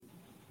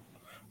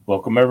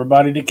Welcome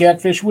everybody to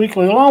Catfish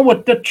Weekly, along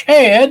with the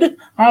Chad.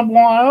 I'm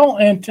Lyle,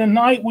 and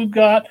tonight we've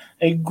got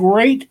a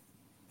great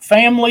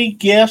family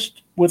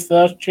guest with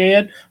us,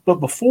 Chad. But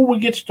before we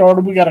get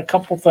started, we got a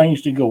couple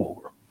things to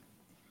go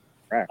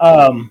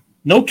over.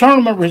 No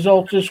tournament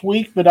results this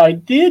week, but I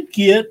did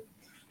get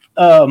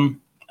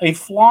a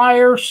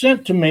flyer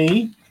sent to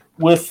me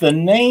with the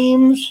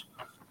names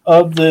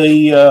of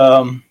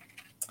the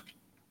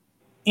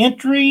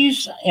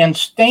entries and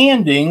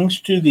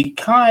standings to the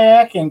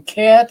Kayak and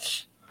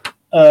Cats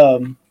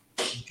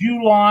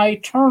July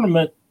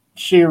tournament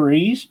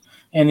series,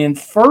 and in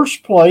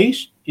first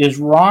place is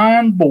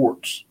Ryan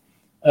Bortz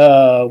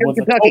with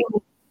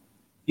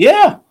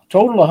a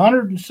total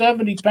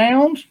 170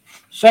 pounds.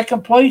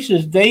 Second place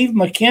is Dave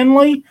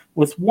McKinley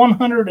with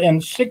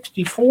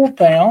 164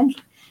 pounds.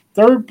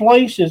 Third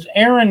place is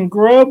Aaron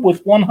Grubb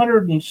with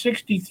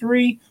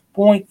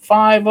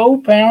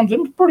 163.50 pounds. It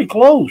was pretty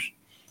close.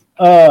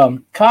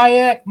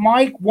 Kayak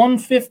Mike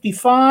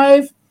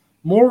 155,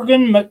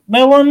 Morgan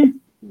McMillan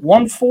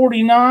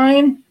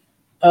 149,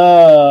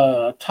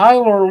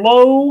 Tyler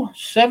Lowe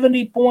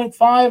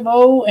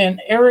 70.50,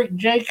 and Eric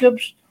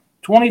Jacobs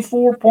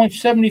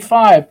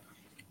 24.75.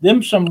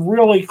 Them some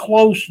really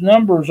close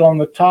numbers on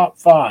the top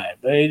five.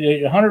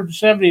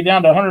 170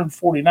 down to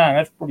 149.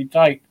 That's pretty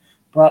tight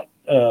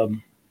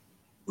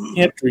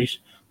entries.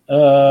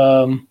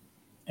 And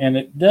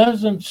it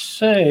doesn't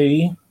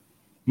say.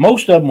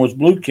 Most of them was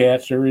Blue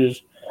Cats. There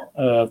is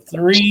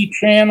 3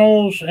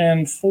 channels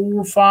and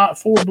four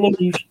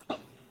blues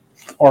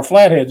or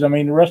flatheads. I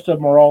mean, the rest of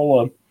them are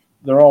all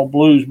they're all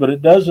blues, but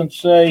it doesn't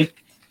say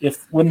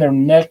when their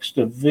next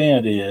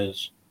event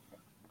is.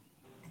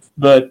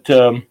 But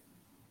that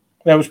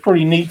was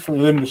pretty neat for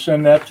them to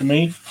send that to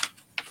me.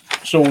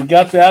 So we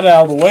got that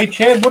out of the way.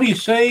 Chad, what do you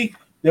say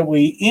that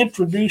we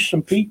introduce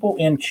some people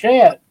in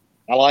chat?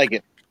 I like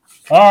it.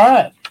 All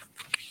right.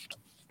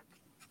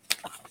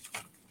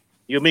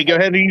 You want me to go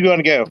ahead or you going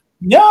to go?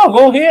 No,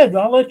 go ahead.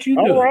 I'll let you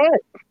do it. All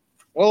right.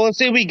 Well, let's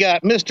see. We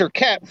got Mr.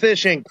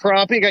 Catfish and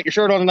Crappie. Got your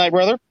shirt on tonight,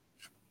 brother.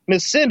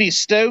 Miss Cindy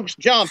Stokes,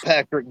 John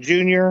Patrick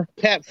Jr.,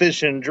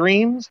 Catfish and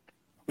Dreams,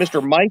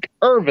 Mr. Mike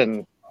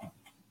Irvin,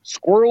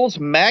 Squirrels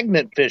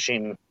Magnet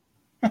Fishing,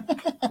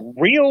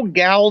 Real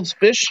Gals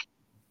Fish.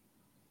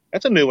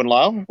 That's a new one,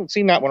 Lyle. Haven't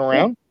seen that one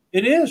around.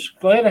 It is.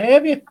 Glad to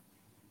have you.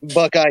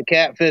 Buckeye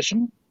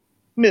Catfishing,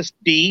 Miss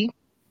D.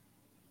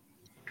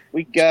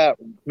 We got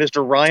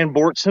Mr. Ryan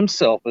Bortz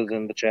himself is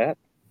in the chat.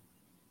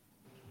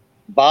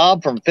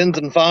 Bob from Fins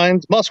and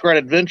Finds, Muskrat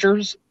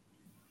Adventures,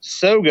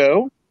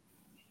 Sogo,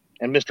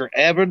 and Mr.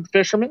 Avid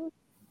Fisherman.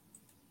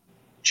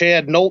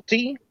 Chad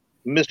Nolte,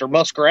 Mr.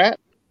 Muskrat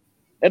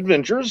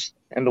Adventures,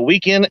 and the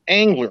Weekend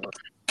Angler.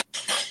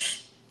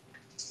 Let's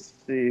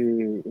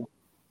see.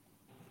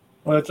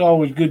 Well, it's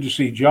always good to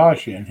see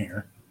Josh in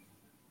here.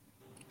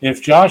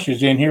 If Josh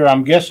is in here,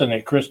 I'm guessing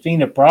that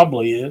Christina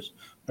probably is.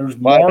 There's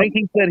Well, I think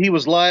he said he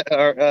was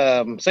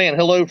saying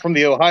hello from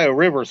the Ohio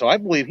River, so I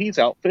believe he's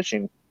out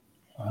fishing.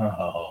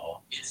 Oh.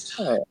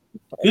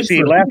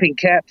 See, Laughing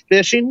Cat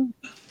Fishing.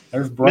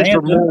 There's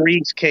Brandon. Mr.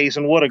 Maurice Case,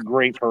 and what a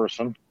great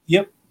person.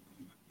 Yep.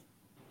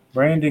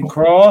 Brandon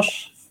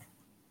Cross.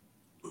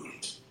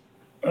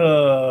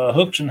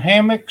 Hooks and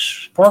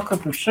Hammocks. Parker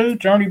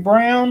Pursuits. Ernie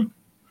Brown.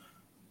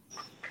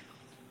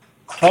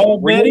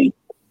 Tall Betty.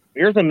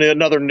 Here's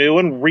another new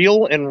one.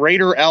 Reel and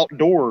Raider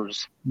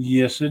Outdoors.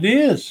 Yes, it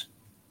is.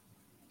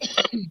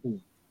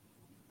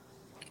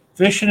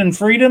 Fishing and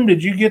Freedom.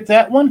 Did you get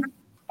that one?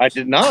 I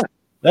did not.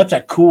 That's a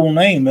cool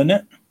name, isn't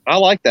it? I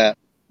like that.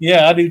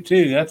 Yeah, I do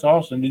too. That's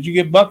awesome. Did you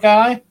get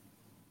Buckeye?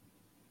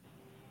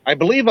 I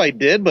believe I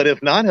did, but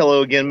if not,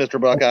 hello again, Mr.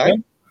 Buckeye.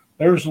 Okay.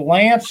 There's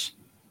Lance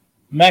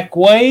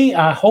McWay.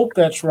 I hope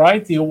that's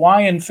right. The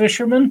Hawaiian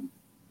Fisherman.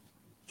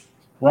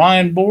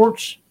 Ryan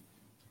Bortz.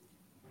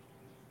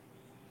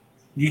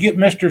 You get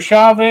Mr.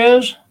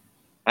 Chavez?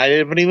 I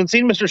haven't even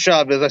seen Mr.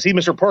 Chavez. I see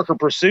Mr. Parker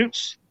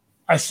Pursuits.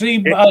 I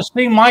see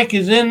Mike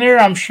is in there.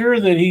 I'm sure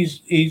that he's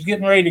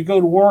getting ready to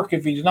go to work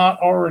if he's not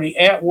already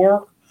at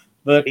work.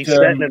 But he's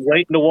sitting and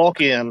waiting to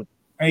walk in.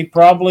 He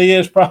probably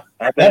is. I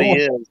bet he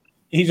is.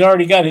 He's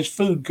already got his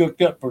food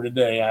cooked up for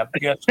today, I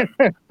guess.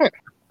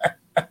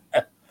 I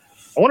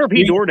wonder if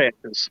he door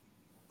dances.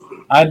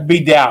 I'd be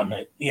doubting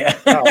it. Yeah.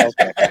 Oh,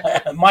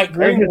 okay. Mike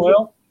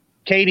Greenwell.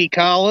 Katie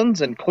Collins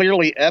and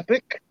Clearly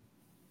Epic.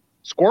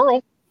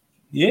 Squirrel.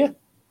 Yeah.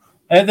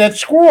 And that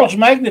Squirrels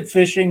Magnet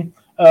Fishing,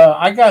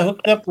 I got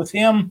hooked up with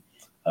him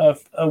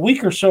a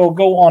week or so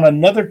ago on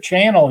another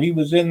channel. He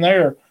was in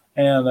there,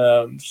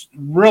 and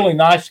really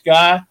nice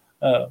guy.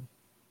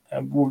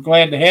 We're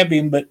glad to have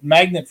him, but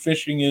magnet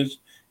fishing is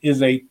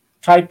a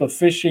type of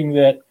fishing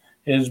that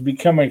has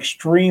become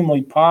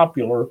extremely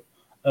popular.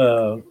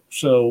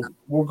 So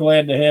we're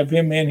glad to have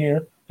him in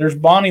here. There's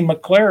Bonnie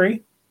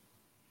McClary.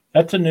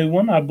 That's a new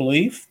one, I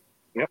believe.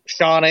 Yep.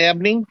 Sean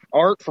Abney,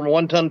 Art from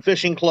One Ton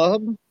Fishing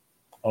Club.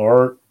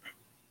 Art.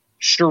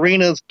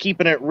 Sharina's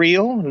Keeping It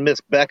Real, and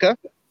Miss Becca.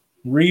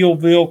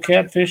 Realville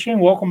Catfishing.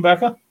 Welcome,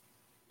 Becca.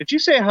 Did you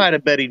say hi to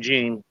Betty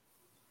Jean?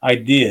 I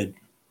did.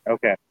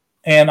 Okay.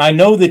 And I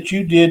know that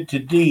you did to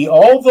Dee,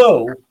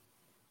 although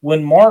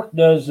when Mark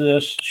does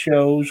this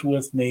shows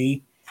with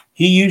me,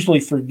 he usually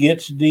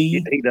forgets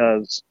Dee. He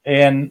does.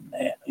 And,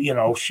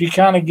 she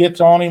kind of gets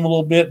on him a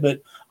little bit,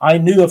 but I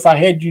knew if I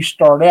had you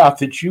start out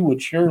that you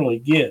would surely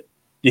get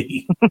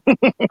Dee. I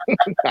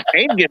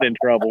ain't getting in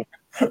trouble.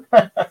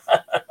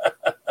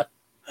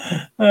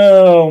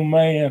 Oh,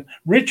 man.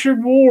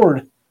 Richard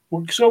Ward,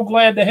 we're so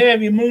glad to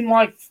have you.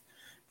 Moonlight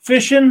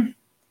Fishing.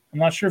 I'm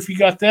not sure if you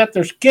got that.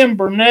 There's Kim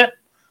Burnett.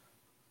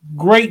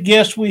 Great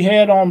guest we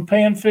had on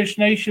Panfish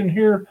Nation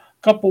here a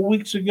couple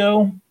weeks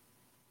ago.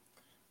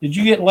 Did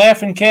you get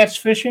Laughing Cats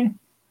Fishing?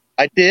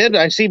 I did.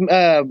 I see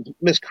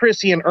Miss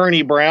Chrissy and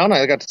Ernie Brown.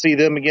 I got to see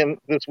them again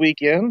this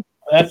weekend.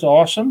 That's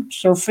awesome.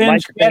 Sir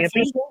Finn's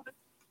Catfishing.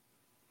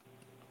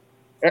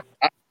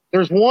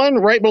 There's one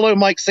right below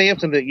Mike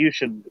Sampson that you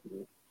should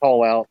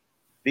call out.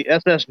 The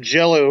SS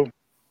Jello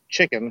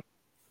Chicken.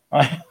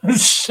 I haven't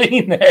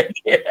seen that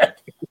yet.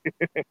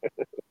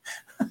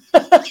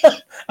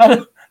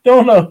 I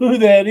don't know who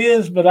that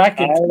is, but I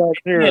can. I'm not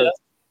sure.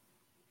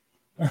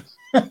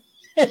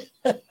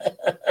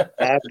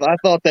 I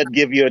thought that'd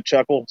give you a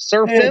chuckle.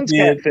 Sir Finn's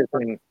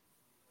Catfishing.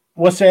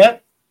 What's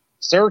that?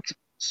 Sir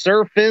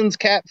Finn's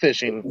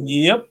Catfishing.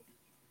 Yep.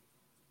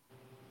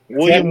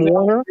 William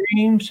Warner.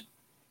 Dreams.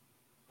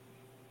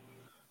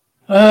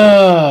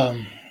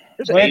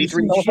 There's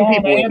 83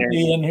 people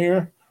in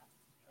here.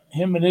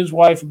 Him and his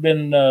wife have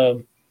been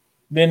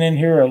in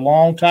here a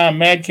long time.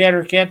 Mad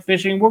Catter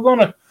Catfishing. We're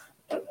gonna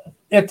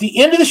at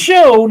the end of the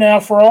show now.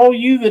 For all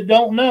you that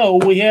don't know,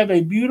 we have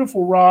a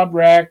beautiful rod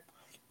rack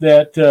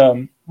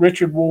that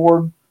Richard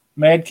Ward,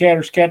 Mad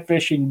Catter's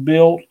Catfishing,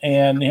 built,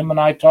 and him and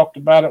I talked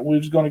about it. We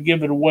was going to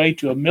give it away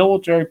to a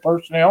military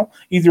personnel,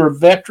 either a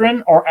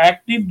veteran or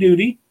active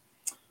duty.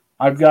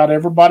 I've got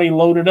everybody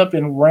loaded up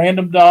in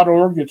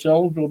random.org that's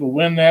eligible to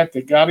win that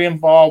got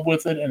involved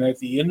with it, and at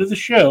the end of the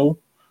show,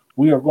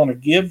 we are going to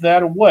give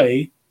that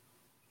away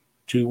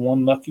to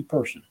one lucky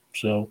person.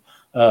 So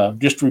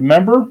just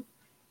remember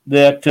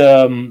that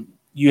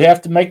you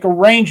have to make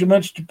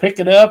arrangements to pick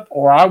it up,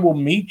 or I will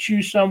meet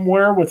you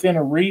somewhere within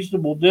a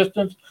reasonable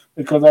distance,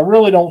 because I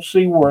really don't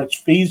see where it's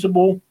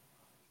feasible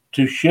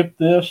to ship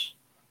this.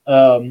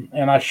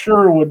 And I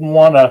sure wouldn't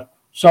want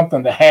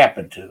something to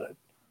happen to it.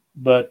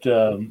 But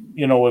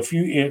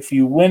if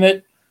you win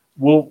it,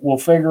 we'll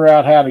figure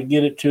out how to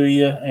get it to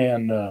you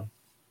and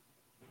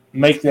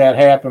make that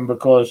happen,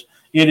 because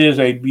it is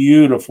a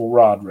beautiful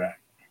rod rack.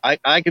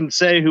 I can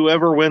say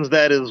whoever wins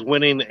that is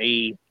winning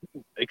a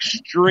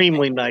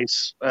extremely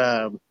nice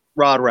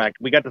rod rack.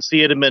 We got to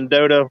see it in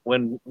Mendota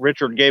when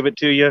Richard gave it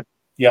to you.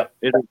 Yep.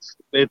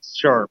 It's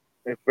sharp.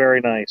 It's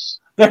very nice.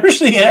 There's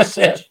the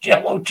SS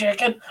Jello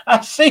Chicken.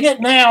 I see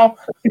it now.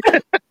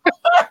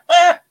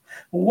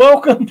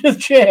 Welcome to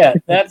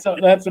chat. That's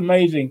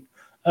amazing.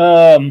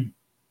 NKR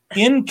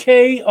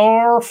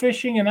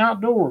Fishing and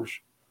Outdoors.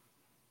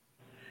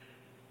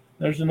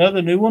 There's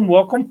another new one.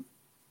 Welcome.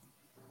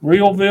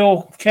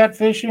 Realville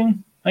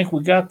Catfishing. I think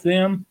we got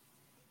them.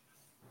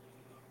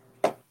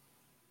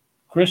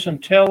 Chris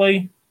and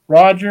Telly.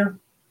 Roger.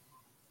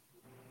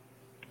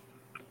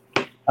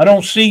 I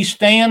don't see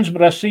Stans,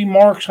 but I see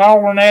Mark's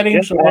hollering at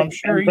him, so I'm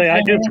sure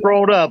I just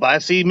scrolled up. I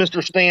see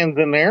Mr. Stans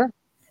in there.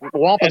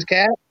 Wampus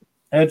Cat.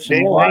 That's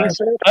nice.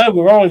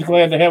 We're always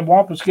glad to have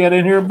Wampus Cat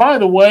in here. By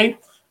the way,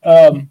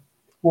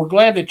 we're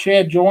glad that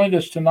Chad joined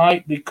us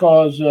tonight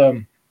because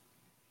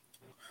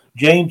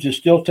James is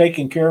still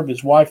taking care of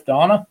his wife,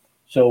 Donna.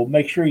 So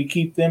make sure you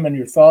keep them in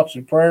your thoughts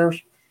and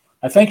prayers.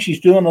 I think she's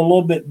doing a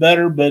little bit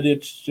better, but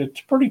it's a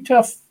pretty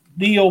tough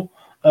deal,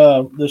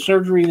 the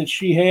surgery that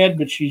she had,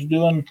 but she's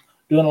doing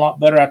a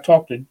lot better. I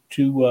talked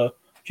to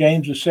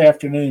James this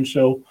afternoon,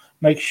 so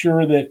make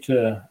sure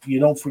that you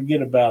don't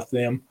forget about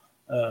them.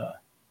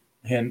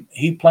 And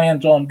he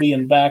plans on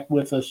being back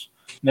with us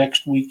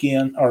next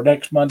weekend or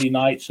next Monday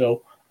night.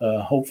 So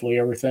hopefully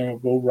everything will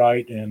go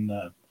right and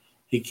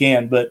he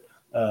can. But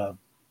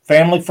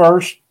family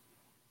first.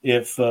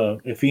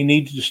 If he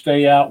needs to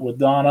stay out with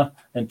Donna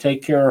and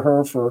take care of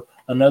her for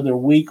another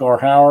week or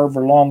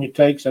however long it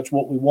takes, that's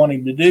what we want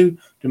him to do,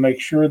 to make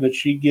sure that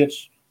she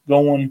gets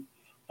going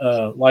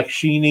like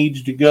she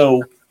needs to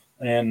go.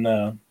 And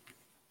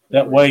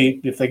that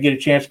way, if they get a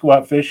chance to go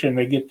out fishing,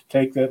 they get to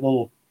take that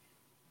little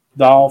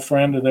doll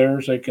friend of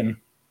theirs, they can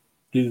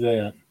do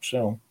that.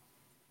 So,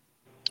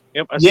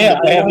 yep,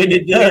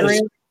 it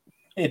does.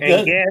 It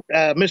does.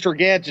 Mr.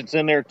 Gadget's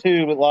in there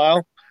too with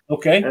Lyle.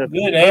 Okay, good.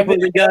 We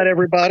got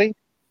everybody.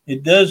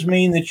 It does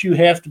mean that you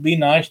have to be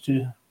nice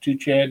to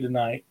Chad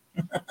tonight.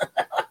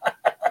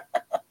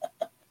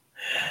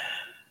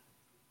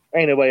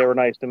 Ain't nobody ever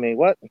nice to me.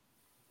 What?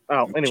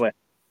 Oh, anyway.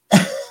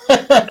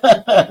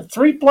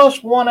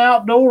 3+1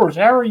 Outdoors.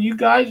 How are you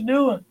guys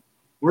doing?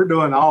 We're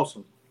doing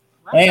awesome.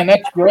 Man,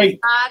 that's great.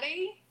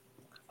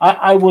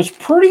 I was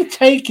pretty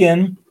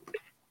taken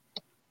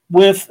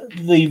with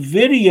the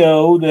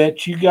video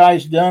that you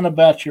guys done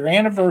about your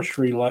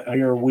anniversary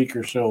here a week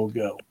or so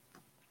ago.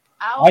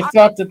 I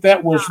thought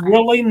that was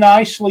really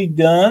nicely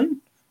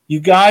done. you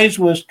guys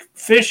was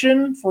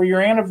fishing for your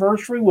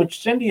anniversary,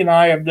 which Cindy and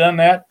I have done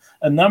that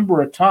a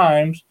number of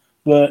times,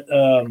 but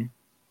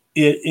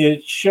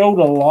it showed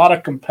a lot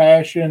of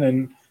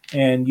compassion,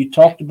 and you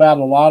talked about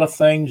a lot of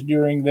things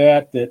during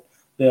that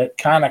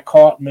kind of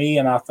caught me,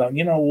 and I thought,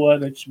 you know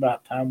what, it's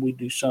about time we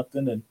do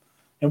something,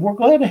 and we're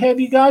glad to have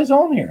you guys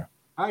on here.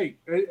 Hey,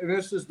 and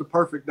this is the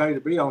perfect day to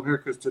be on here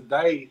because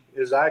today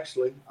is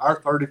actually our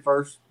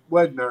 31st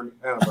wedding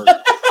anniversary.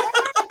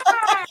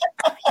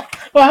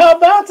 Well, how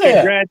about that?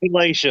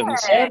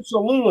 Congratulations.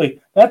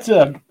 Absolutely. That's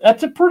a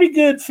pretty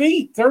good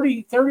feat.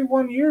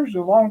 31 years is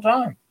a long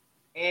time.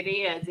 It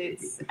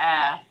is.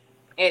 Hey,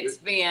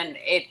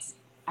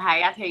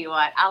 I tell you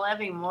what, I love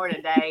him more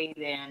today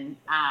than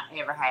I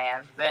ever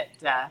have. But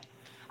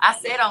I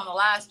said on the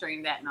live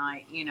stream that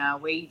night, you know,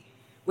 we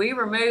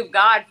removed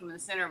God from the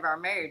center of our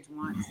marriage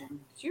once,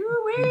 and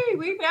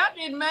we about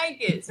didn't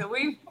make it. So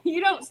you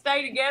don't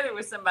stay together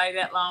with somebody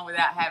that long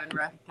without having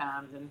rough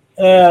times.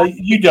 And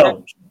you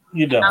don't.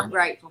 I'm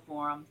grateful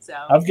for them. So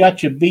I've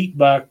got you beat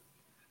by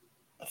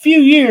a few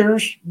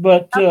years,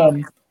 but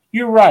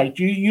you're right.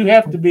 You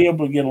have to be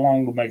able to get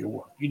along to make it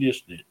work. You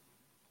just did.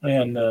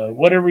 And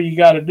whatever you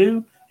got to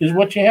do is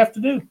what you have to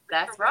do.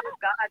 That's right.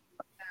 God.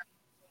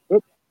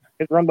 Oops,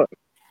 hit the wrong button.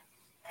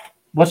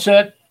 What's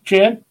that,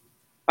 Chad?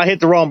 I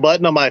hit the wrong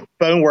button on my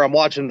phone where I'm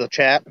watching the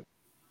chat.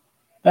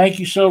 Thank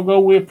you,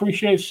 Sogo. We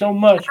appreciate it so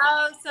much.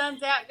 Oh,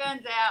 sun's out,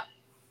 guns out.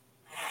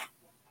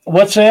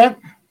 What's that?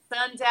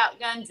 Sun's out,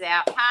 guns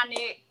out. Hi,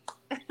 Nick.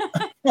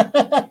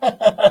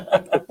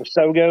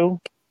 Sogo.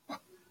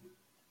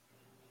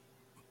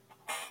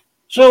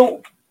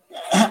 So,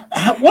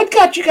 what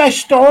got you guys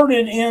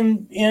started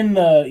in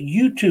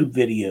YouTube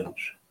videos?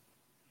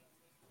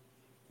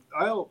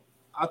 Well,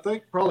 I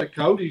think probably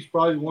Cody's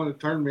probably the one that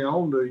turned me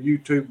on to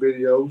YouTube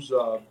videos,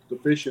 the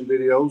fishing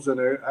videos,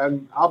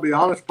 and I'll be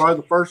honest, probably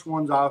the first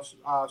ones I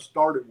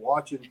started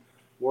watching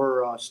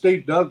were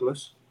Steve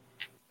Douglas,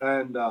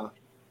 and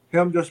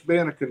him just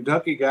being a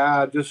Kentucky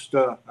guy. Just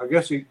I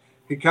guess he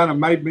kind of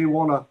made me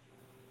want to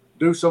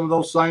do some of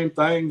those same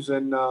things,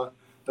 and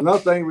another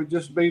thing would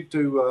just be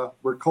to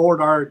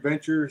record our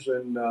adventures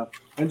and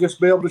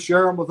just be able to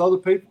share them with other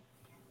people.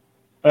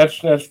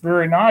 That's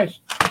very nice.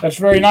 That's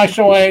very nice.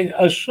 So I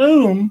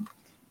assume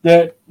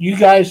that you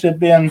guys have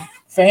been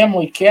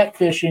family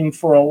catfishing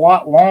for a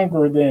lot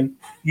longer than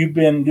you've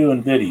been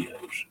doing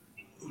videos.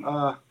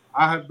 I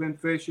have been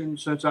fishing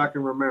since I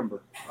can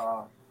remember.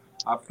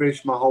 I've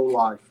fished my whole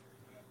life.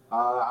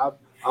 I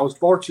was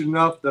fortunate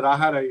enough that I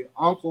had an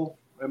uncle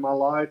in my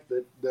life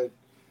that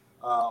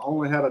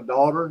only had a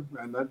daughter,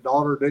 and that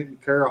daughter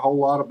didn't care a whole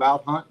lot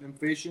about hunting and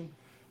fishing,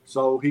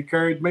 so he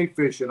carried me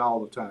fishing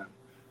all the time.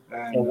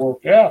 And it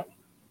worked out.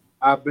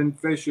 I've been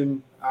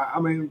fishing.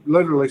 I mean,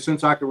 literally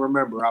since I can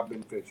remember, I've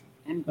been fishing.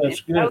 That's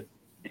good.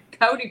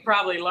 Cody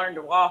probably learned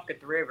to walk at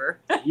the river.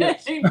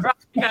 Yes. He probably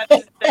got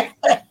to stay.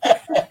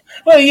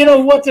 Well, you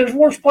know what? There's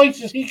worse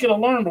places he could have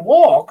learned to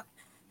walk.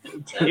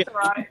 That's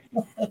right.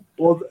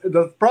 Well,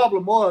 the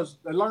problem was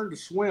they learned to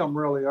swim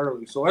really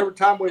early. So every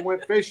time we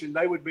went fishing,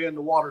 they would be in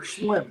the water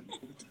swimming.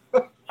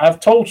 I've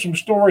told some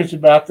stories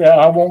about that.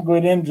 I won't go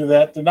into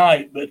that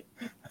tonight, but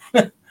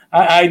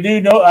I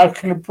do know I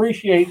can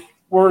appreciate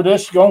where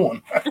this is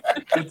going.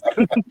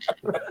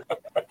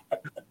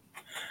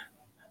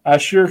 I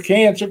sure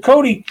can. So,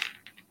 Cody,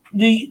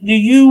 did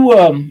you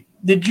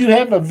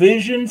have a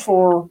vision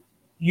for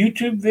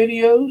YouTube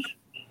videos?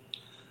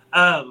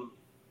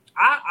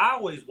 I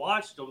always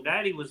watched them.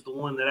 Daddy was the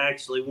one that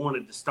actually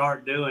wanted to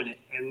start doing it.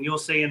 And you'll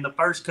see in the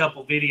first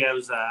couple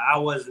videos, I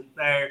wasn't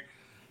there.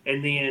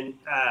 And then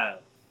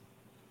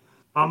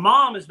my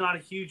mom is not a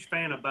huge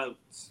fan of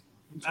boats.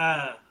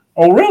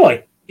 Oh,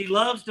 really? She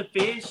loves to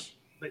fish,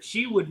 but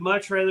she would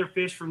much rather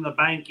fish from the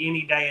bank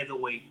any day of the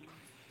week.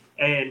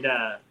 And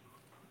I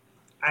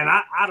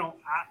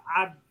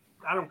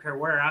don't care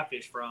where I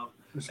fish from.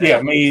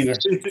 Yeah, me either.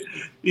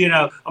 You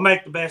know, I'll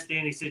make the best of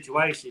any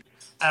situation.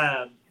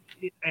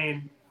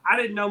 And I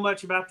didn't know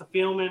much about the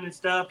filming and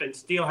stuff, and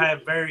still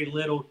have very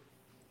little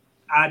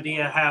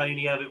idea how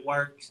any of it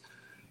works.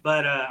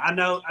 But I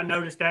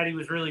noticed Daddy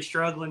was really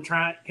struggling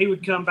trying. He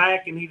would come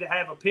back and he'd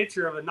have a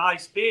picture of a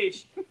nice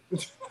fish,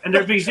 and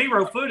there'd be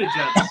zero footage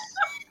of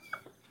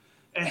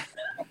it.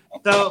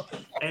 So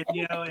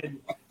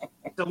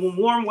when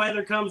warm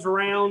weather comes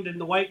around and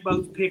the wake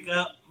boats pick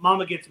up,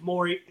 Mama gets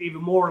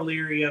even more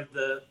leery of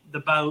the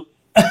boat.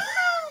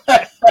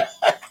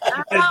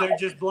 Because they're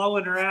just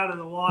blowing her out of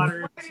the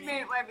water. Wait a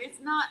minute, it's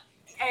not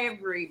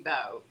every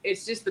boat.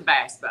 It's just the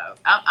bass boat.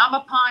 I'm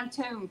a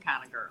pontoon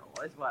kind of girl,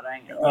 is what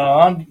I am.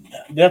 I'm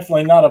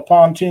definitely not a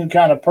pontoon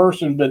kind of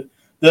person, but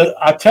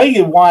I tell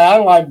you why I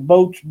like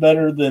boats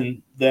better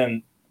than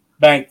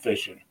bank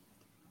fishing.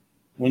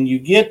 When you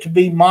get to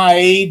be my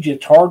age,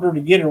 it's harder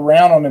to get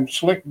around on them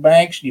slick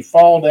banks. You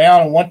fall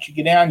down, and once you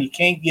get down, you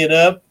can't get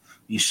up.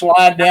 You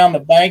slide down the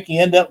bank,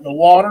 you end up in the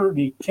water.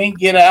 You can't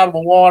get out of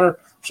the water.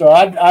 So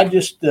I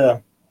just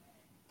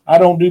I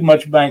don't do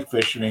much bank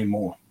fishing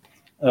anymore.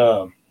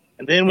 And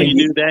And then when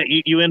you do that,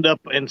 you end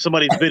up and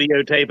somebody's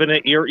videotaping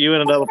it. You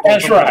ended up.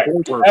 That's right.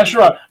 That's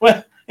right.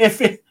 Well,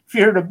 if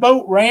you're at a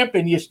boat ramp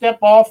and you step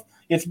off,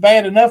 it's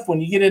bad enough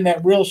when you get in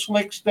that real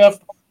slick stuff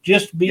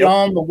just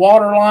beyond the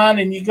water line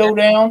and you go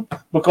down,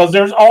 because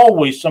there's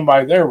always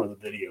somebody there with a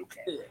video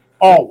camera.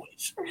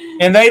 Always.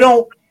 And they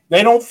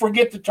don't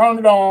forget to turn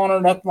it on or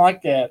nothing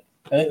like that.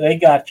 They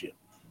got you.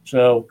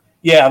 So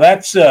yeah,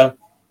 that's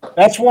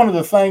one of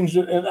the things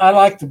that I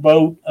like the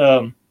boat.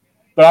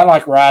 But I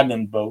like riding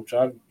in boats.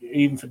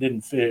 Even if I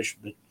didn't fish,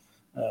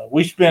 but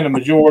we spend a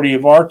majority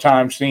of our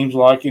time, seems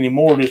like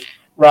anymore, just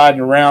riding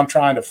around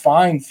trying to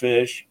find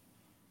fish,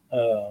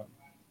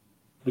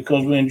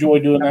 because we enjoy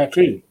doing that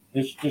too.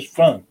 It's just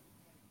fun.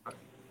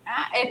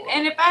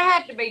 And if I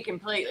had to be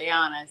completely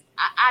honest,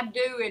 I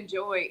do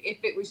enjoy, if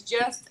it was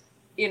just,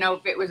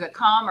 if it was a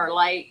calmer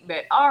lake,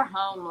 but our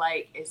home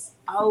lake is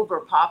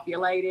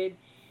overpopulated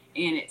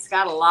and it's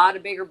got a lot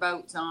of bigger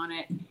boats on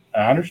it.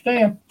 I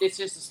understand. It's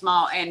just a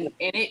small, and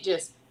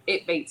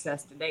it beats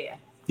us to death.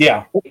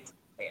 Yeah.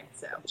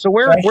 So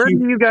where do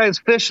you guys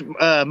fish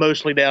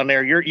mostly down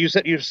there? You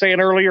were saying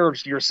earlier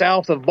you're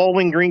south of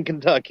Bowling Green,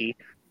 Kentucky.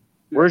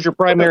 Where's your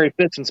primary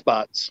fishing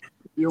spots?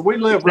 Yeah, we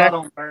live right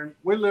on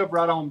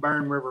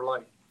Barren River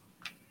Lake.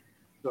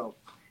 So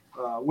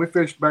we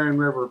fish Barren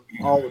River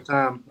all the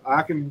time.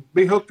 I can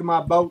be hooked to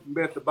my boat and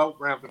be at the boat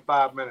ramp in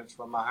 5 minutes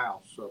from my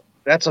house. So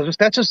that's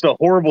just a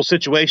horrible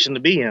situation to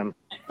be in.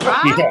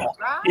 Right?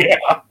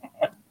 Yeah.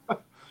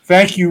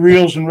 Thank you,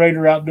 Reels and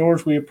Raider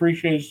Outdoors. We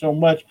appreciate it so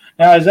much.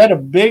 Now, is that a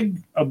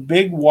big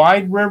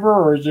wide river,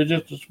 or is it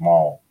just a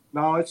small?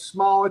 No, it's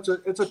small. It's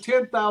a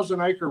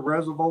 10,000 acre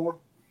reservoir.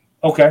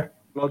 Okay.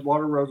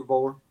 Floodwater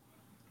reservoir.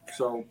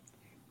 So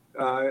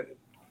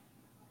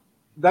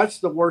that's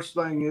the worst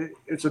thing.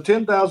 It's a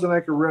 10,000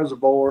 acre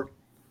reservoir,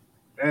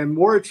 and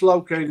where it's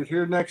located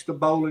here next to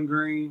Bowling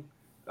Green,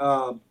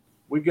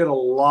 we get a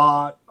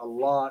lot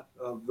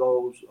of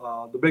those,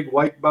 the big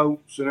wake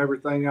boats and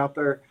everything out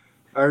there.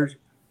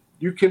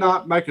 You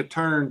cannot make a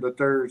turn that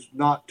there's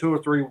not 2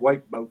 or 3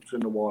 wake boats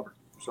in the water.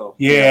 So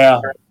yeah,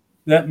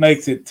 that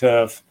makes it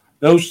tough.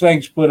 Those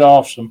things put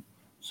off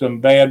some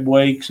bad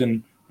wakes,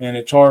 and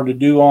it's hard to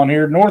do on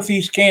here.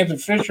 Northeast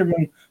Kansas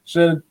fisherman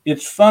said,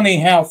 it's funny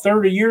how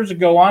 30 years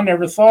ago I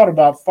never thought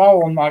about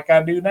falling like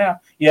I do now.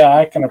 Yeah,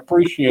 I can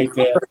appreciate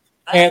that.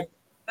 And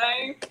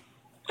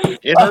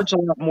it hurts a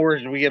lot more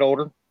as we get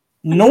older.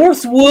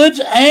 Northwoods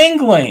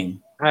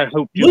Angling. I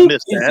hope you Luke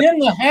missed that. is in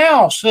the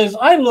house. Says,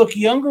 I look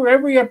younger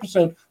every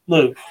episode.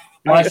 Luke,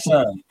 my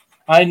son,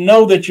 I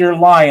know that you're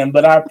lying,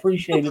 but I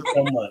appreciate it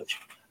so much.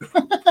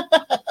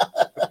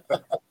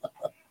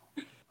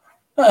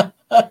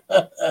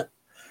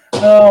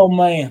 Oh,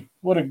 man.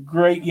 What a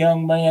great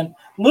young man.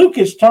 Luke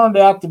has turned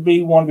out to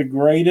be one of the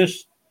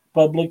greatest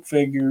public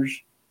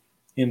figures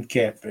in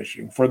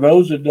catfishing. For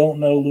those that don't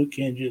know Luke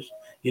Hinges,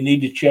 you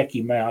need to check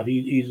him out.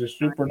 He's a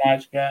super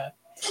nice guy.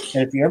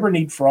 And if you ever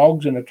need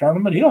frogs in a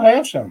tournament, he'll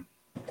have some.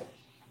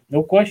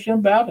 No question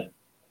about it.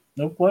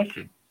 No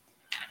question.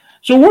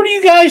 So where do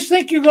you guys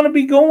think you're going to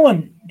be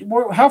going?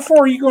 How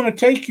far are you going to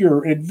take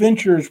your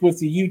adventures with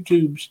the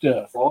YouTube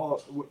stuff?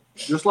 Well,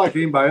 just like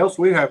anybody else,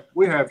 we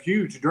have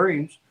huge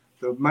dreams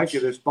to make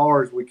it as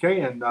far as we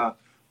can. The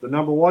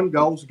number one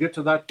goal is to get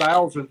to that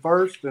 1,000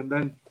 first and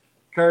then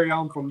carry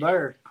on from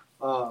there.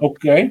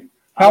 Okay.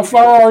 How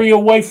far are you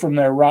away from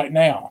there right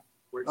now?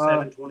 We're at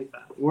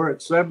 725. We're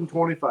at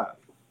 725.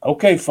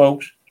 Okay,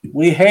 folks.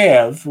 We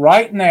have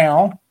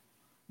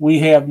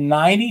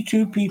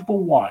 92 people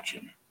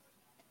watching.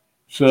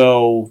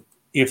 So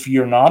if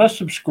you're not a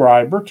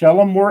subscriber, tell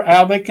them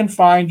how they can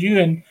find you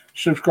and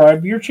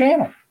subscribe to your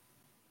channel.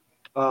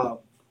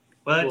 Well,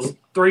 it's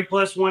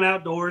 3+1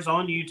 Outdoors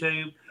on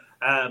YouTube.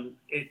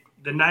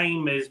 The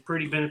name is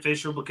pretty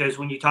beneficial because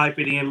when you type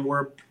it in,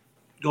 we're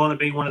going to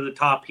be one of the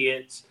top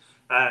hits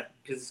because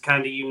it's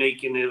kind of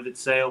unique in and of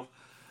itself.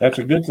 That's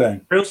a good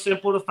thing. Real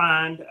simple to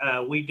find.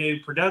 We do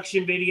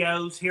production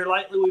videos. Here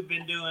lately, we've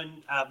been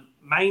doing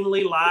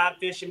mainly live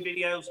fishing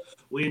videos.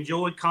 We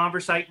enjoy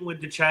conversating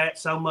with the chat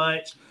so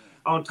much.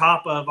 On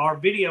top of our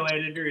video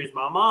editor is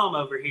my mom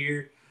over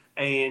here,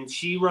 and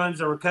she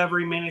runs a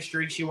recovery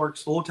ministry. She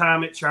works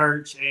full-time at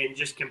church and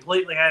just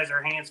completely has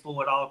her hands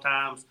full at all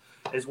times,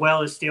 as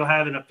well as still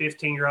having a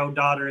 15-year-old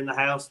daughter in the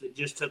house that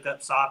just took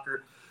up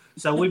soccer.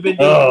 So we've been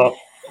doing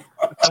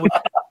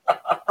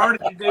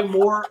started to do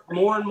more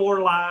and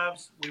more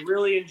lives. We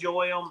really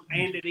enjoy them,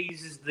 and it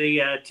eases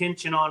the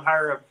tension on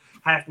her of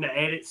having to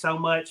edit so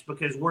much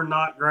because we're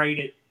not great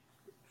at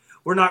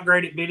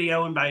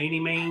videoing by any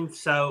means.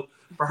 So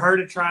for her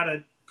to try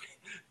to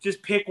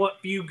just pick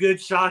what few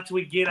good shots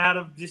we get out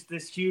of just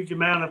this huge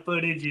amount of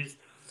footage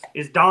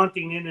is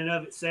daunting in and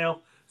of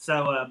itself.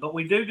 So, but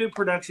we do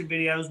production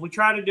videos. We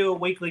try to do a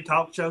weekly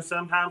talk show.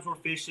 Sometimes we're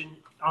fishing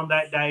on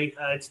that day.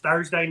 It's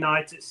Thursday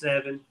nights at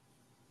 7.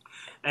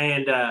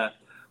 And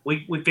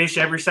we fish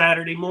every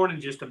Saturday morning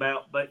just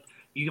about. But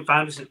you can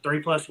find us at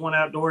 3+1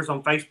 Outdoors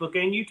on Facebook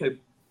and YouTube.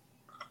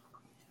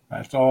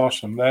 That's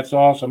awesome. That's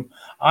awesome.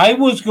 I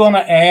was going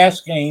to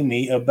ask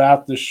Amy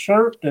about the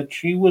shirt that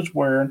she was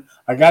wearing.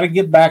 I got to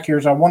get back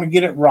here, so I want to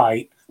get it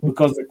right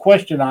because the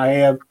question I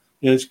have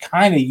is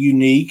kind of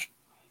unique.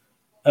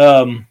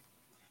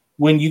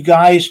 When you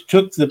guys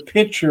took the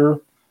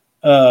picture,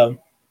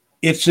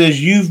 it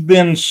says you've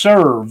been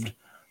served.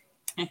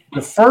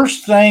 The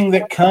first thing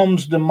that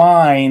comes to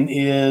mind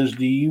is,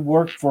 do you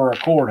work for a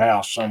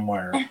courthouse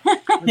somewhere?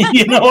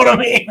 You know what I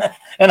mean?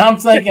 And I'm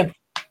thinking,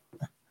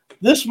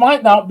 this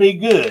might not be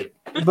good,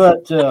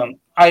 but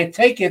I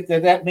take it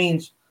that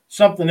means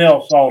something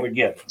else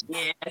altogether.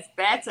 Yes,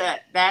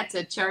 that's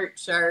a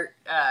church shirt.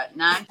 9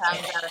 times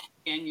out of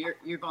 10,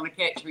 you're going to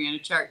catch me in a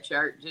church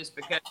shirt just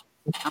because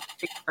I'm a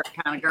shirt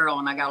kind of girl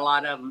and I got a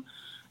lot of them.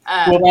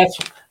 Well, that's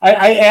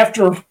I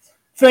after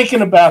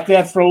thinking about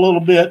that for a little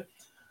bit,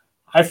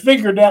 I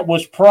figured that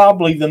was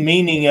probably the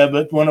meaning of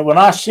it. When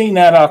I seen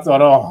that, I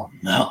thought, oh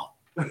no.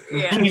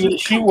 Yeah.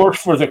 She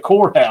works for the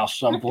courthouse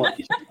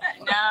someplace.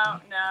 No.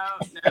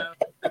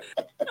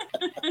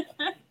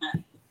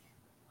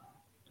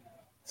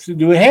 So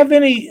do we have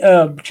any,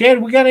 Chad,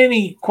 we got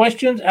any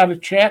questions out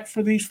of chat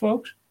for these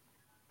folks?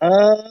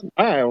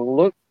 I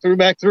look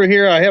back through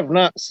here. I have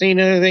not seen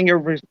anything.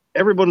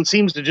 Everyone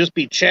seems to just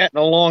be chatting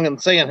along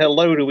and saying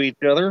hello to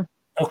each other.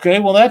 Okay,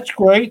 well, that's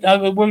great.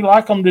 We'd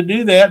like them to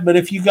do that. But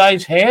if you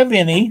guys have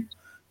any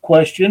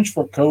questions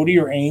for Cody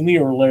or Amy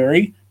or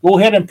Larry, go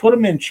ahead and put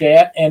them in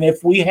chat. And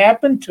if we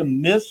happen to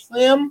miss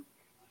them,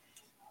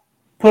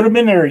 put them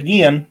in there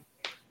again.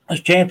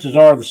 As chances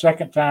are the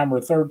second time or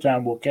third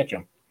time we'll catch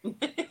them.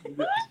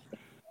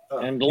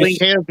 And the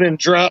link has been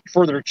dropped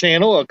for their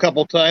channel a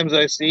couple times,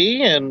 I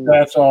see. And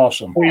that's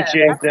awesome.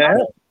 Appreciate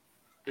that.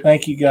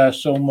 Thank you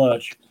guys so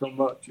much. So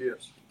much,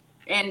 yes.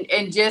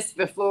 And just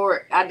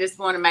before, I just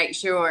want to make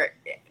sure,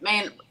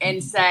 man,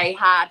 and say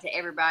hi to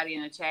everybody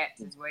in the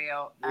chats as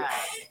well.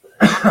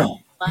 I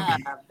love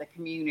the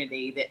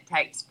community that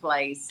takes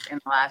place in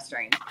the live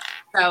stream.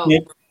 So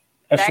yep,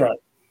 that's right.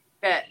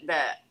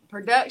 The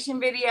production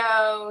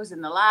videos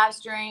and the live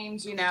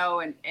streams,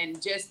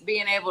 and just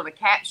being able to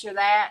capture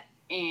that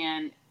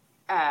and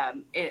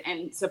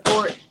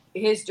support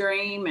his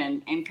dream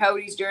and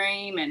Cody's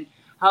dream and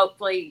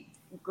hopefully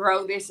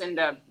grow this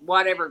into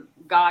whatever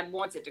God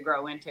wants it to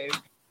grow into.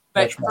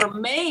 But right. For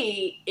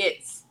me,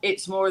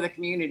 it's more the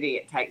community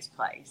it takes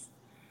place.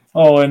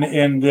 Oh,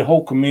 and the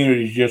whole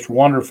community is just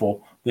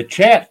wonderful. The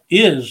chat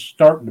is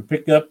starting to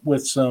pick up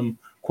with some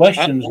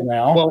questions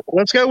now. Well,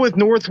 let's go with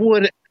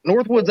Northwood's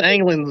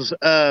Angling's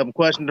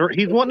question.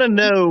 He's wanting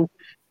to know,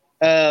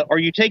 are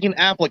you taking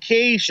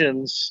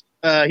applications?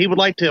 He would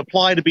like to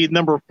apply to be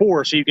number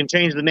 4, so you can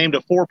change the name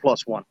to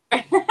 4+1.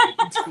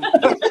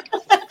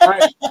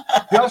 Right.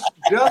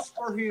 Just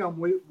for him,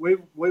 we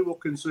will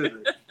consider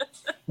it.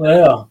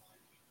 Well,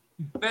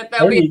 but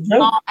there'll be a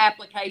small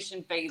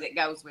application fee that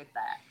goes with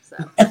that. So.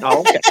 Oh,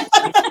 okay.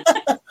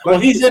 Well,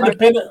 he's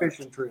independent.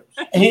 Fishing trips.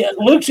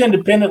 Luke's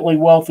independently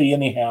wealthy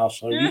anyhow,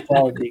 so he'd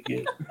probably be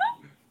good.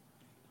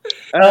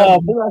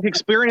 Blue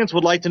Experience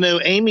would like to know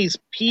Amy's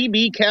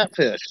PB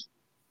catfish.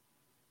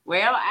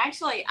 Well,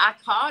 actually, I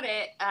caught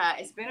it.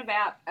 It's been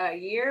about a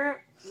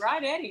year,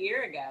 right at a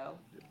year ago.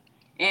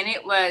 And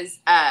it was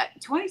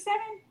 20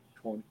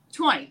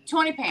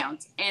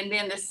 pounds. And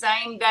then the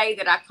same day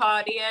that I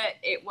caught it,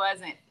 it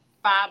wasn't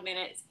 5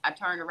 minutes. I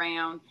turned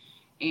around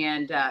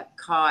and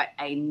caught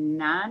a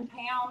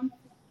 9-pound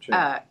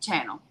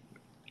channel.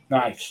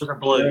 Nice. For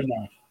blue. Very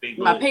nice.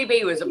 My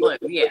PB was a blue.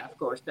 Yeah, of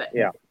course. But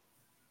yeah.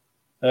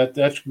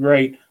 That's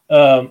great.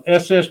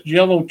 SS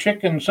Jello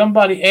Chicken.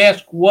 Somebody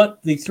asked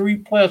what the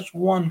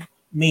 3+1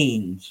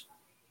 means.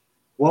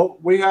 Well,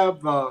 we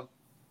have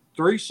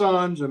 3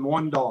 sons and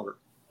 1 daughter.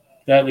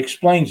 That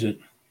explains it.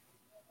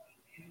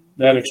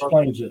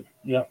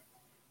 Yeah.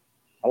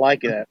 I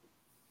like that.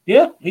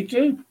 Yeah, me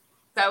too.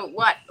 so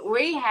what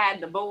we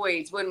had the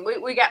boys when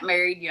we got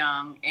married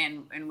young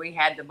and we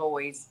had the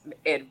boys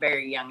at a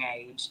very young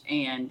age.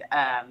 And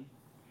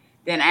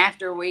then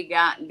after we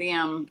got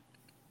them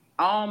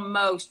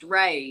almost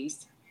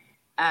raised,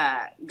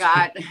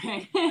 God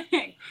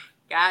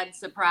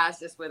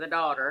surprised us with a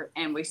daughter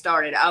and we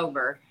started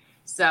over.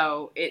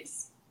 So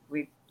that's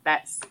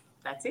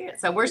it.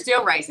 So we're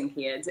still raising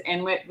kids,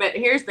 but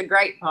here's the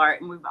great part,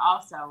 and we've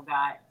also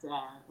got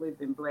we've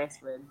been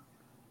blessed with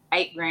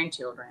 8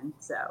 grandchildren.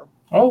 So.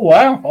 Oh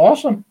wow!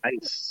 Awesome.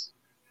 Nice.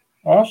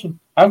 Awesome.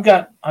 I've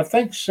got, I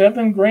think,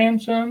 7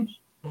 grandsons.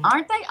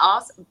 Aren't they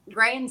awesome?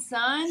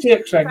 Grandsons?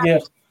 6, I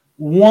guess.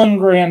 1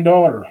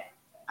 granddaughter.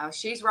 Oh,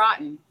 she's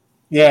rotten.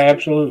 Yeah,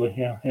 absolutely.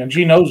 Yeah, and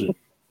she knows it.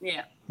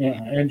 Yeah.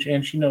 Yeah,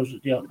 and she knows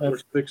it. Yeah,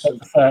 that's Fixing.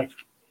 a fact.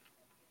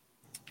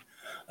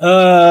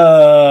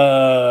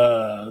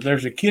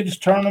 There's a kids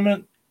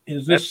tournament.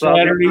 Is this That's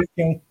Saturday?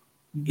 Can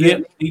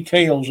get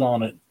details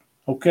on it.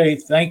 Okay,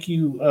 thank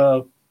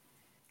you,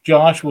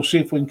 Josh. We'll see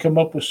if we can come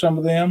up with some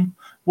of them.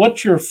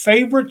 What's your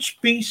favorite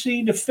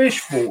species to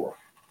fish for?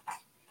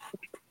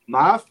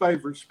 My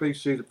favorite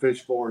species to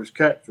fish for is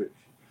catfish,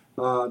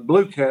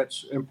 blue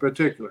cats in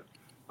particular.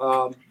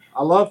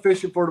 I love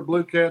fishing for the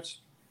blue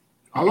cats.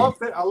 I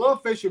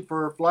love fishing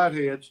for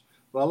flatheads,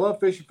 but I love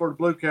fishing for the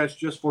blue cats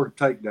just for the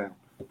takedown.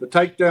 The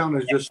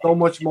takedown is just so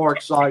much more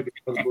exciting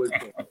for the blue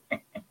cat.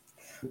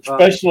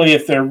 Especially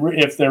if they're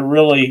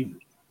really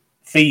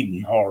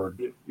feeding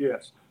hard.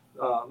 Yes.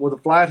 With a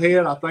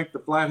flathead, I think the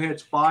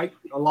flatheads fight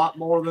a lot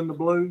more than the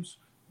blues.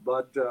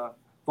 But as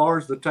far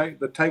as the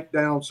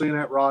takedown, seeing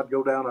that rod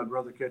go down, I'd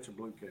rather catch a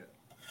blue cat.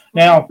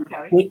 Now,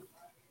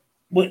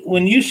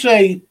 when you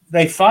say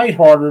they fight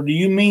harder, do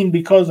you mean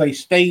because they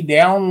stay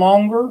down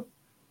longer?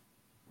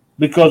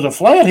 Because a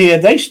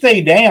flathead, they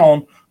stay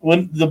down.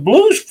 When the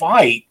blues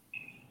fight,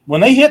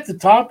 when they hit the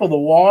top of the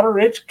water,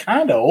 it's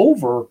kind of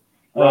over.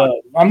 Right.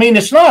 I mean,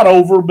 it's not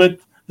over, but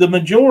the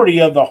majority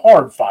of the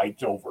hard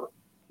fight's over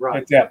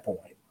at that point.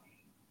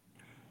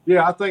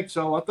 Yeah, I think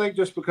so. I think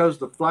just because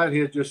the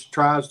flathead just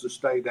tries to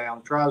stay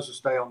down, tries to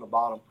stay on the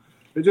bottom,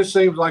 it just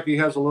seems like he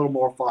has a little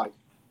more fight.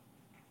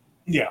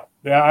 Yeah,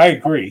 I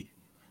agree.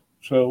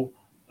 So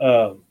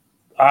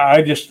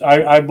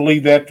I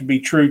believe that to be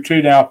true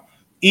too. Now,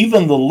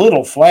 even the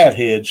little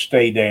flatheads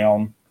stay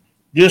down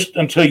just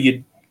until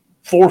you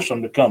force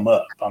them to come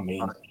up. I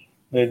mean,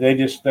 they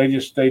just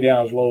stay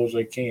down as low as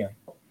they can.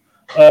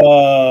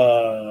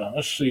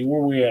 Let's see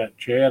where we at,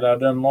 Chad. I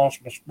done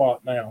lost my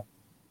spot now.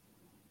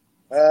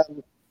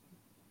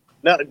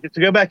 Now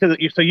to go back to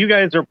so you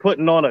guys are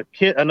putting on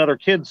another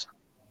kids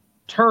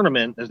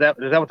tournament. Is that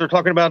what they're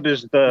talking about?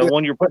 Is the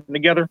one you're putting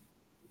together?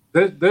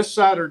 This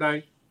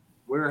Saturday,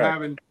 we're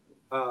having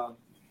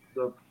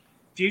the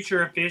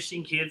Future of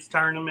Fishing Kids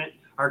Tournament,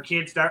 or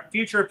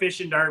Future of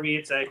Fishing Derby.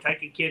 It's a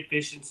take a kid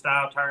fishing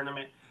style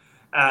tournament.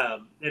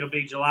 It'll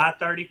be July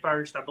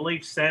 31st, I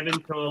believe,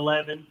 7 to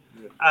 11,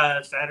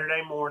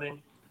 Saturday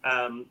morning.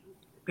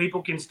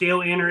 People can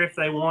still enter if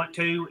they want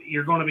to.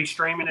 You're going to be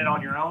streaming it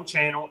on your own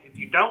channel. If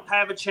you don't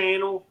have a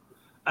channel,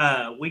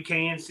 we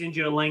can send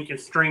you a link and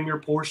stream your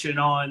portion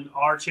on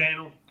our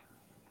channel.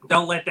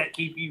 Don't let that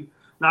keep you,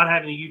 not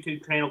having a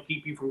YouTube channel,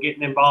 keep you from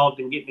getting involved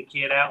and getting the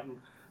kid out and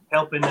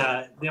helping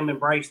them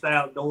embrace the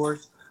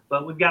outdoors.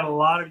 But we've got a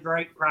lot of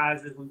great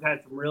prizes. We've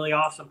had some really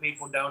awesome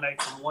people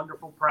donate some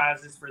wonderful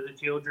prizes for the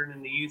children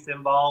and the youth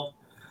involved.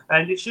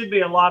 And it should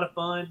be a lot of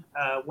fun.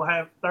 We'll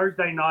have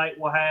Thursday night,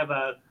 we'll have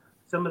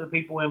some of the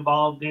people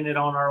involved in it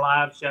on our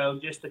live show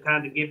just to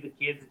kind of give the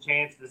kids a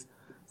chance to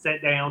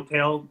sit down,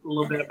 tell a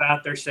little bit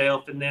about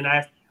themselves. And then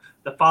after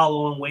the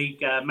following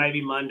week,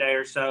 maybe Monday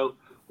or so,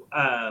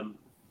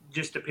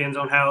 just depends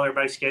on how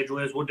everybody's schedule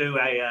is. We'll do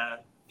a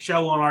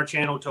show on our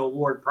channel to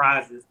award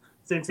prizes.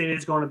 Since it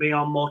is going to be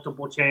on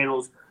multiple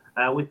channels,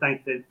 we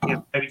think that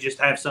maybe just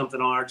have something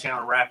on our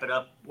channel, wrap it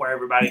up where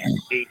everybody can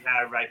see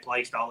how everybody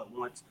placed all at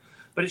once.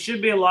 But it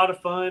should be a lot of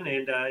fun,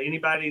 and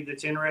anybody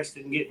that's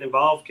interested in getting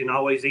involved can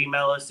always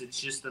email us. It's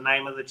just the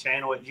name of the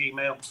channel at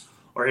Gmail,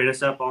 or hit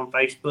us up on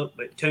Facebook.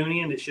 But tune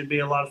in; it should be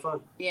a lot of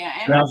fun.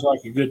 Yeah, sounds like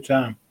a good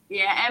time.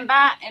 Yeah, and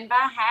by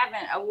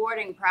having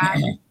awarding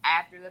prizes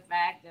after the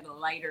fact at a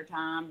later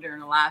time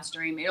during a live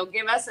stream, it'll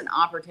give us an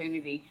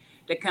opportunity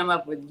to come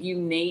up with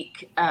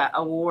unique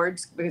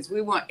awards, because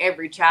we want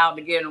every child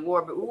to get an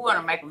award, but we want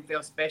to make them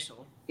feel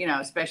special,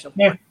 special.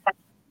 Yeah.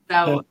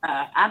 So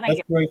I think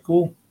that's very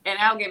cool. And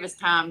that'll give us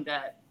time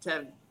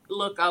to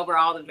look over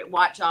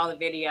watch all the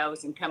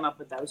videos and come up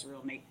with those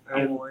real neat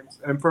awards.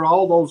 And for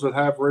all those that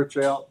have reached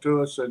out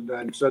to us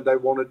and said they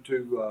wanted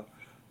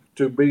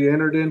to be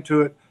entered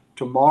into it,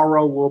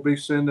 tomorrow we'll be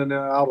sending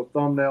out a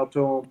thumbnail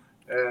to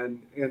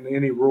them and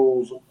any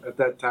rules at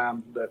that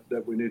time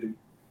that we needed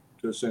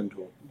to send to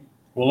them.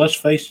 Well, let's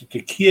face it,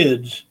 the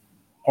kids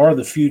are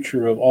the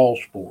future of all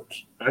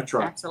sports. That's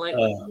right.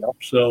 Absolutely.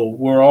 So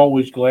we're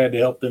always glad to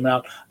help them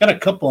out. Got a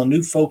couple of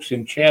new folks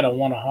in chat I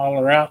want to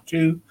holler out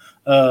to.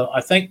 I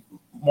think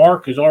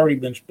Mark has already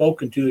been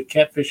spoken to at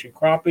Catfish and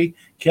Crappie.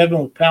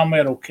 Kevin with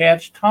Palmetto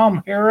Cats.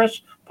 Tom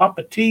Harris,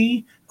 Papa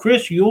T,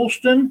 Chris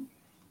Yulston,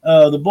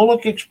 the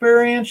Bullock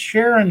Experience,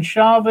 Sharon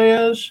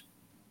Chavez,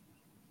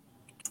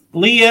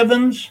 Lee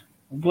Evans.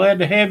 I'm glad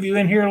to have you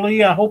in here,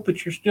 Lee. I hope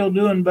that you're still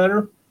doing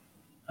better.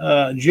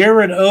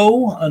 Jared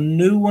O, a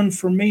new one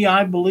for me,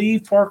 I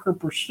believe. Parker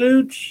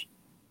Pursuits.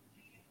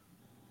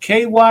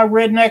 KY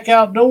Redneck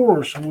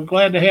Outdoors. We're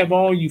glad to have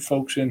all you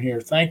folks in here.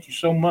 Thank you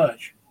so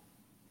much.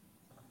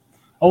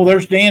 Oh,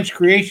 there's Dan's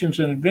Creations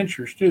and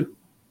Adventures, too.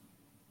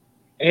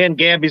 And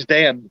Gabby's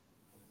dad.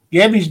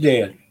 Gabby's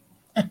dad.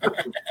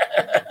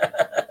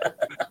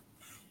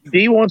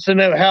 Dee wants to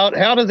know,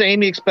 how does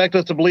Amy expect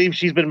us to believe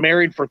she's been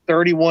married for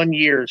 31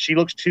 years? She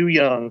looks too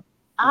young.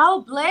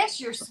 Oh,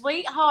 bless your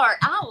sweetheart.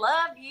 I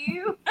love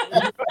you.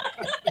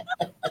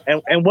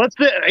 And what's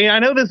I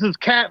know this is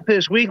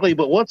Catfish Weekly,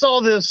 but what's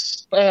all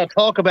this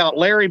talk about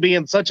Larry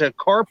being such a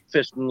carp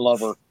fishing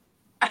lover?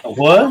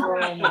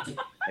 What?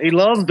 He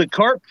loves the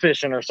carp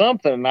fishing or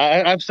something.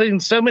 I've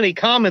seen so many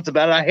comments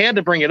about it. I had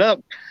to bring it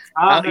up.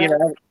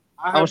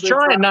 I was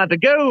trying not to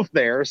go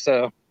there,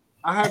 so.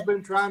 I have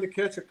been trying to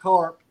catch a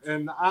carp,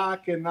 and I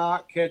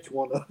cannot catch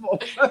one of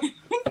them.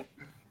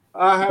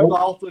 I have the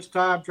awfulest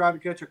time trying to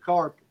catch a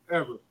carp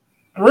ever.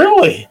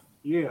 Really?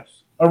 Yes.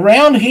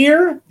 Around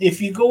here,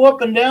 if you go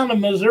up and down the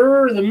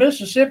Missouri or the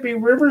Mississippi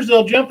rivers,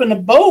 they'll jump in a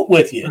boat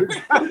with you.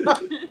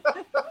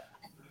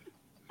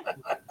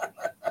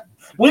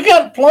 We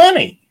got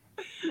plenty.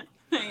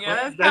 Yeah,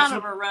 that's That's kind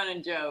of a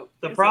running joke.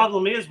 The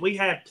problem is we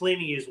have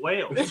plenty as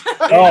well.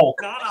 Oh.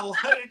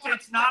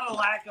 It's not a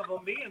lack of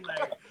them being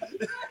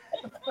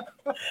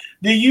there.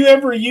 Do you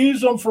ever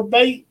use them for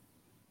bait?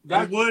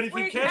 I would if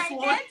you We catch can't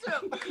one.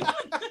 catch 'em.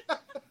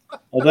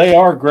 Well, they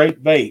are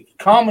great bait.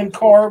 Common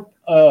carp,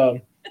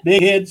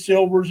 big head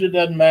silvers, it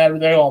doesn't matter.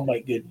 They all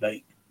make good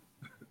bait.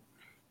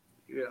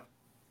 Yeah.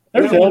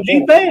 There's Yeah,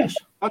 LG bass.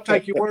 I'll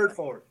take your word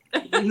for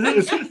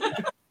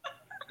it.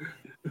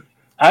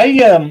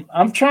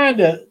 I'm trying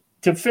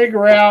to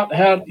figure out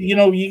how,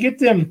 you get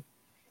them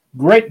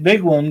great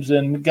big ones,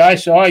 and the guy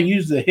said, I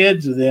use the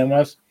heads of them.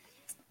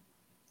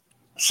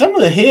 Some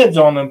of the heads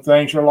on them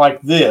things are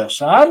like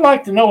this. I'd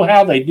like to know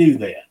how they do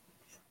that,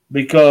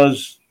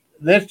 because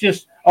that's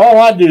just all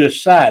I do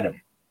is side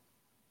them.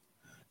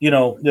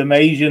 Them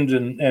Asians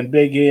and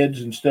big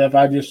heads and stuff.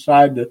 I just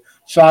side the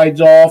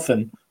sides off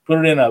and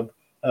put it in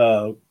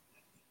a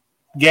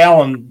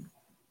gallon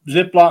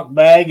Ziploc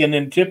bag, and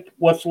then tip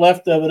what's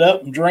left of it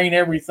up and drain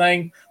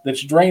everything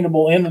that's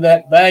drainable into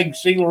that bag,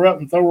 seal her up,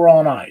 and throw her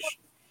on ice.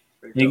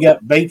 You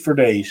got bait for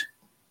days.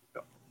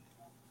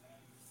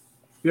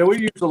 Yeah, we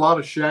use a lot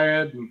of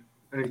shad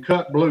and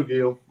cut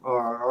bluegill.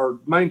 Our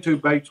main two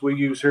baits we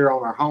use here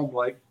on our home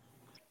lake.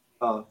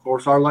 Of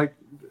course, our lake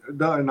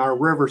in our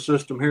river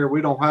system here,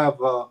 we don't have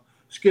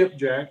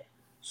skipjack.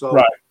 So,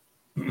 right.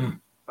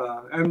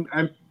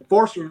 And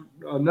fortunate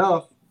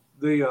enough,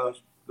 the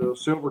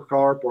silver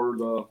carp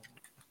or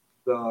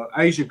the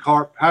Asian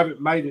carp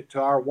haven't made it to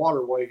our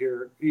waterway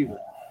here either.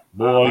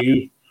 Boy,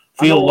 you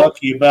feel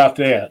lucky about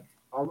that.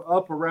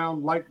 Up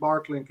around Lake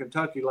Barkley and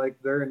Kentucky Lake,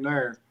 there and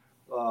there.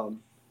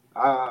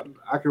 I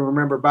can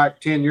remember back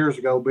 10 years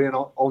ago being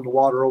on the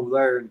water over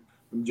there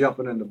and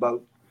jumping in the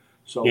boat.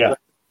 So yeah,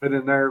 been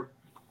in there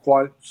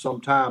quite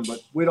some time, but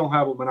we don't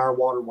have them in our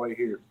waterway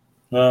here.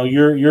 Well,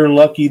 you're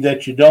lucky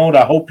that you don't.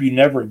 I hope you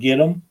never get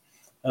them.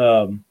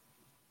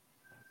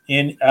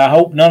 And I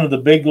hope none of the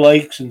big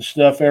lakes and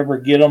stuff ever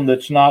get them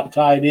that's not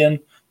tied in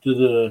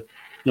to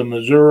the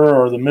Missouri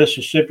or the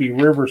Mississippi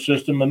River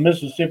system. The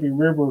Mississippi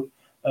River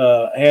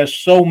has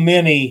so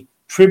many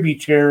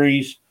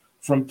tributaries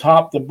from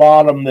top to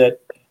bottom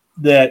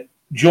that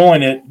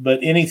join it, but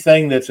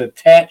anything that's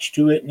attached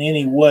to it in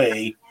any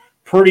way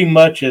pretty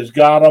much has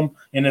got them.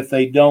 And if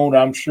they don't,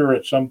 I'm sure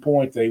at some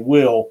point they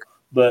will.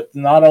 But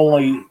not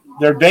only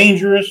they're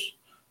dangerous,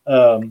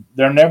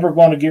 they're never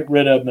going to get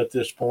rid of them at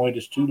this point.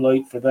 It's too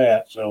late for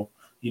that. So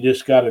you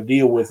just got to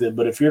deal with it.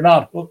 But if you're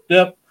not hooked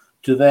up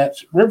to that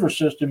river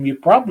system,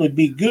 you'd probably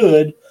be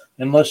good,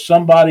 unless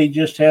somebody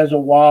just has a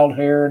wild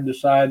hair and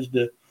decides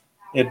to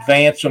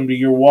advance them to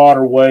your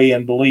waterway.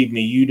 And believe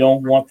me, you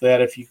don't want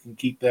that if you can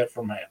keep that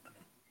from happening.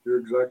 You're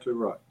exactly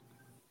right.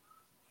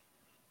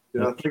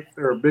 Yeah, I think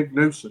they're a big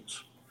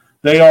nuisance.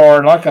 They are.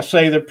 And like I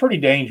say, they're pretty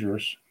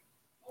dangerous.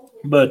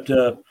 But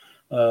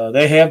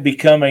they have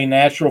become a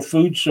natural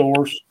food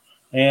source,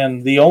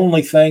 and the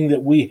only thing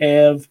that we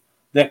have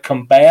that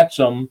combats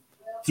them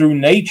through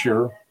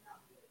nature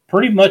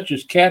pretty much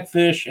is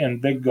catfish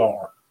and big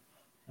gar.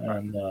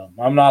 And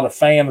I'm not a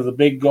fan of the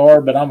big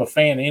gar, but I'm a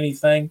fan of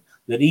anything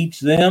that eats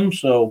them.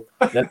 So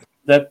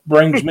that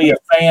brings me a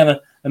fan of,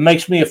 it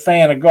makes me a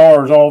fan of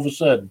gars all of a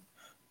sudden.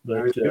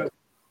 But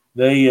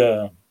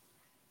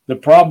the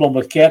problem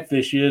with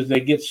catfish is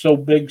they get so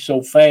big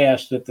so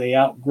fast that they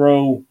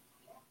outgrow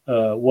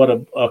what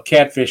a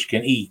catfish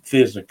can eat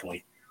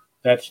physically.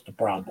 That's the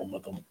problem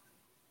with them.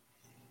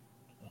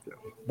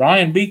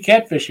 Brian B.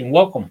 Catfishing,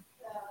 welcome.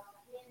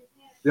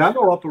 Yeah, I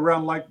know up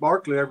around Lake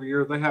Barkley every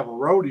year they have a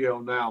rodeo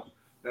now,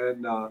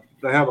 and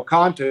they have a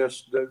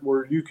contest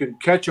where you can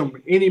catch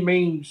them any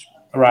means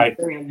right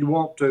you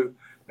want to,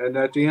 and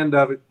at the end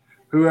of it,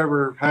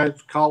 whoever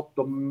has caught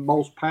the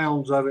most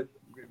pounds of it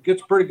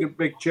gets a pretty good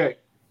big check.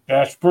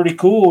 That's pretty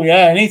cool.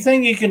 Yeah,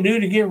 anything you can do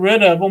to get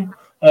rid of them.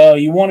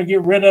 You want to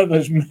get rid of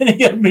as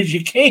many of them as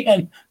you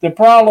can. The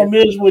problem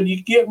is when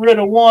you get rid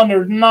of one,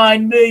 there's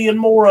 9 million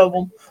more of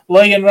them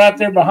laying right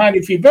there behind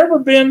you. If you've ever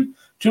been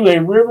to a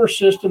river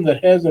system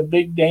that has a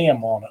big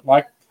dam on it,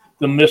 like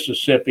the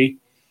Mississippi,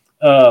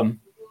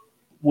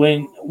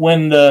 when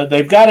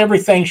they've got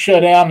everything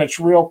shut down, it's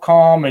real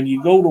calm, and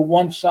you go to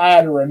one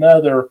side or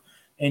another,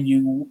 and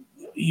you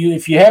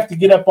if you have to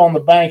get up on the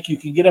bank, you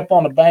can get up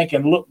on the bank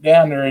and look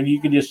down there, and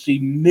you can just see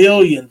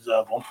millions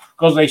of them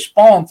because they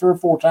spawn 3 or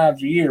 4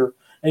 times a year,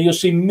 and you'll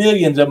see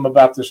millions of them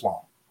about this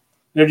long.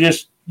 They're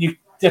just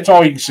that's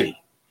all you can see,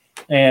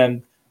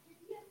 and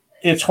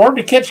it's hard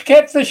to catch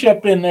catfish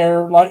up in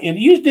there like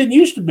it didn't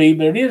used to be,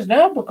 but it is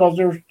now because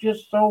there's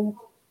just so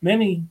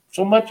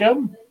much of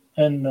them.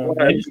 And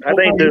I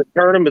think the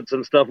tournaments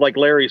and stuff like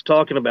Larry's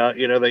talking about,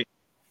 they're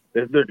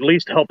at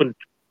least helping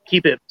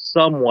keep it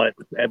somewhat.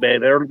 I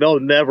mean, they'll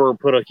never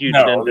put a huge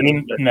dent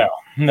in it.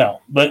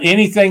 No. But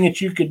anything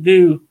that you could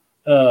do,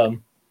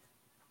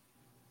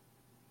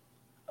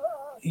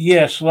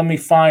 yes, let me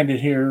find it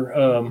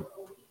here.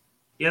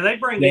 Yeah, they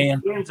bring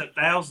in tens of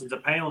thousands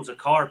of pounds of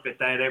carp at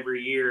that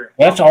every year.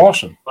 That's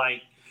awesome.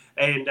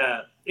 And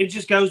it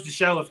just goes to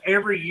show if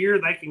every year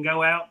they can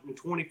go out in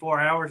 24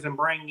 hours and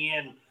bring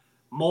in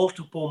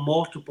multiple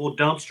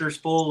dumpsters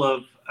full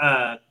of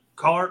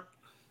carp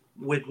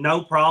with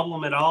no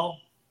problem at all,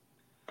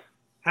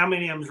 how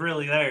many of them's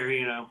really there,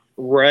 you know?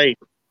 Right.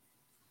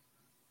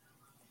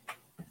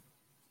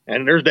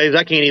 And there's days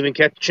I can't even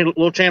catch a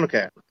little channel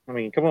cat. I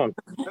mean, come on.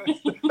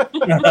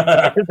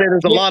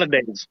 There's a lot of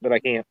days that I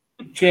can't.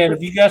 Chad,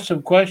 have you got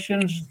some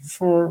questions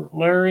for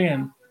Larry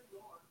and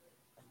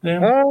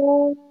them?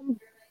 Well,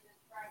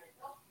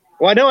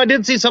 I know I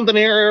did see something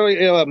here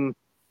early,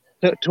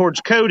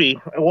 towards Cody,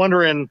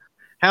 wondering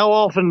how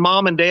often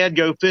mom and dad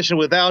go fishing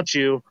without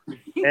you,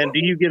 and do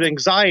you get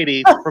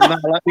anxiety from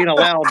not being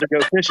allowed to go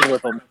fishing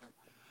with them?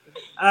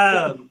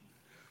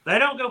 They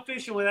don't go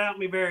fishing without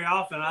me very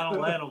often. I don't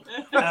let them.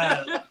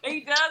 He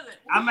doesn't.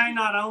 I may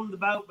not own the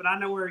boat, but I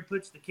know where he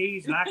puts the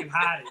keys, and I can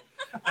hide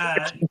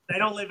it. They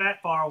don't live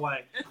that far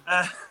away.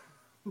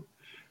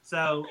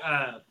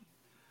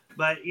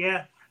 But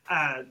yeah,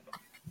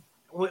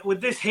 with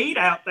this heat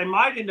out, they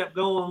might end up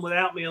going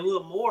without me a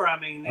little more. I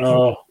mean,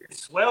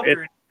 it's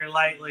sweltering here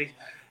lately,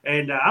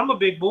 and I'm a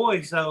big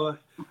boy, so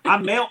I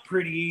melt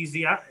pretty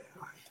easy. I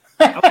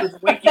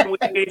was weekend we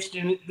fished,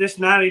 and this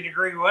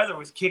 90-degree weather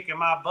was kicking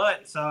my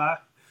butt, so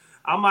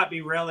I might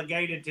be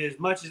relegated to, as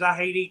much as I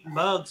hate eating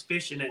bugs,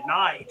 fishing at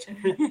night.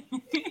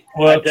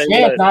 Well,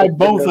 Chad and I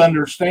both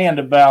understand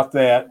about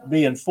that,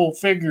 being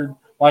full-figured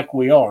like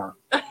we are.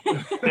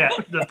 Yeah,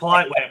 the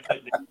polite way of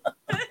putting it.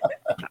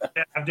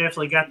 I've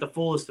definitely got the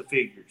fullest of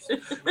figures.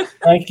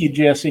 Thank you,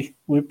 Jesse.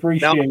 We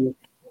appreciate it.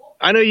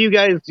 I know you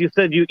guys, you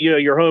said you know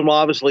your home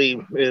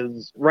obviously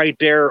is right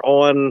there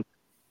on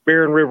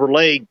Barren River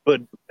Lake,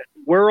 but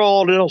where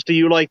all else do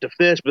you like to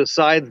fish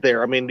besides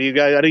there? I mean, do you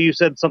guys, I know you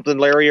said something,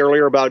 Larry,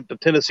 earlier about the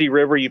Tennessee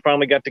River. You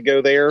finally got to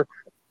go there.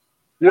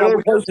 What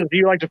other places do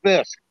you like to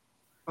fish?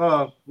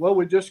 Well,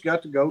 we just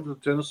got to go to the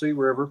Tennessee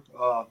River.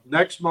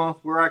 Next month,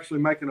 we're actually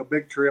making a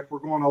big trip. We're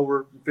going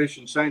over and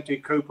fishing Santee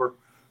Cooper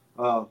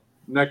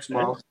next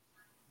month.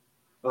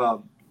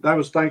 That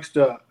was thanks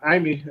to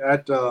Amy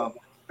at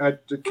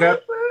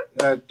CatCon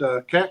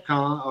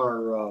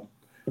or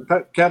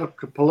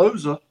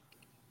Catapalooza.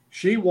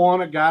 She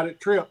won a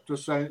guided trip to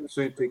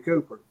Santee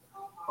Cooper.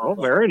 Oh,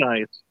 very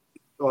nice.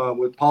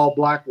 With Paul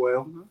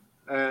Blackwell.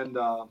 And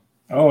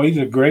he's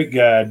a great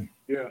guide.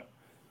 Yeah.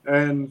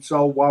 And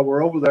so while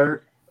we're over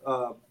there,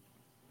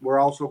 we're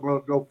also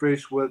going to go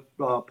fish with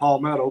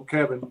Palmetto,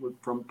 Kevin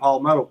from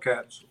Palmetto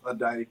Cats a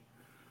day.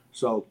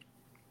 So,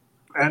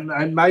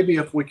 and maybe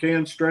if we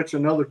can stretch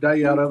another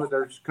day out of it,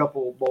 there's a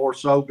couple more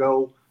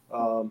Sogo,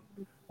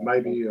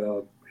 maybe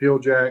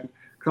Hilljack,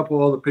 a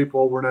couple other people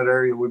over in that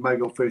area we may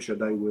go fish a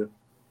day with.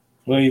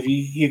 Well, if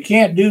you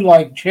can't do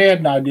like Chad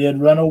and I did,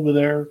 run over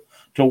there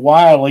to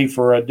Wiley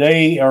for a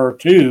day or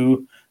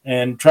two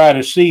and try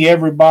to see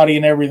everybody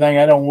and everything,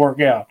 that don't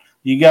work out.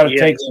 You got to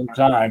take some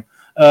time.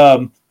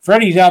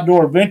 Freddie's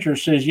Outdoor Adventure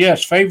says,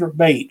 yes, favorite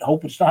bait.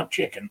 Hope it's not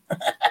chicken.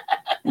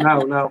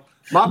 No.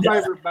 My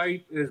favorite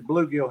bait is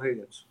bluegill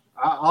heads.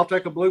 I'll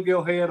take a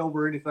bluegill head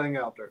over anything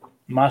out there.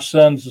 My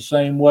son's the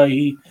same way.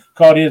 He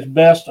caught his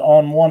best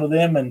on one of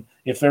them, and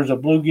if there's a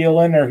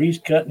bluegill in there, he's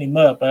cutting him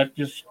up. That's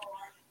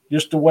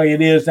just the way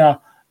it is.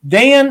 Now,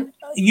 Dan,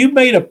 you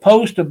made a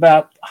post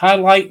about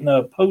highlighting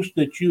a post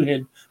that you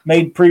had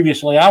made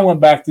previously. I went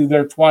back through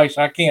there twice.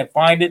 I can't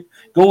find it.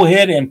 Go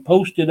ahead and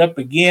post it up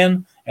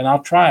again, and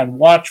I'll try and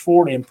watch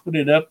for it and put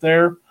it up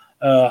there.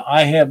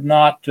 I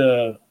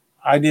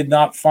did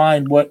not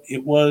find what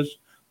it was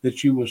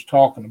that you was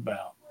talking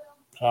about.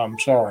 So I'm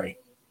sorry.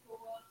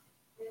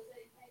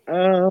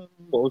 What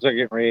was I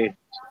getting ready?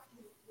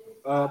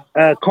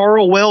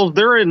 Carl Wells,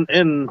 they're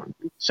in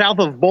south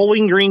of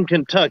Bowling Green,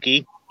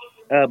 Kentucky.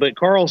 But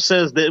Carl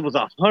says that it was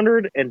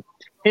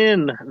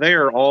 110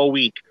 there all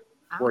week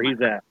where he's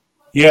at.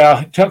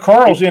 Yeah,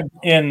 Carl's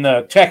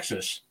in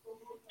Texas.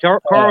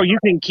 Carl, you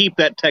can keep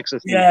that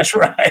Texas. Yeah, that's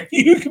right.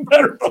 You can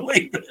better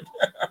believe it.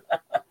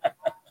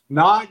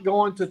 Not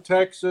going to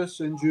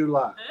Texas in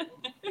July.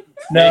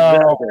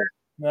 No.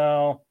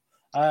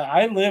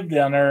 I lived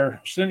down there.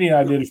 Cindy and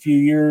I did a few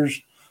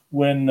years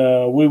when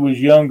we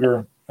was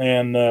younger,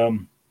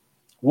 and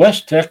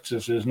West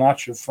Texas is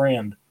not your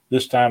friend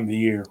this time of the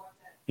year.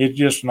 It's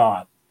just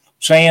not.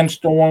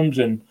 Sandstorms,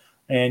 and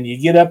you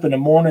get up in the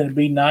morning, it'd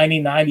be 90,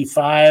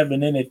 95,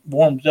 and then it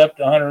warms up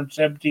to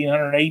 117,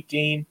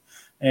 118,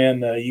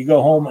 and you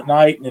go home at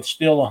night, and it's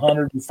still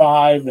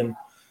 105, and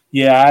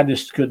yeah, I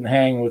just couldn't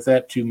hang with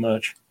that too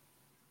much.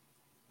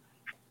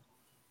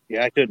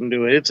 Yeah, I couldn't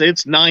do it.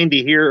 It's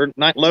 90 here,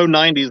 low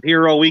 90s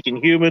here all week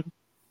and humid.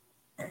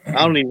 I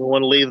don't even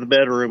want to leave the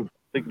bedroom.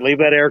 Leave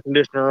that air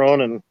conditioner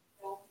on and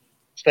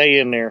stay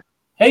in there.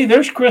 Hey,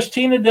 there's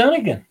Christina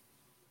Dunnigan.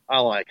 I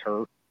like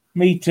her.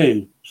 Me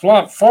too. It's a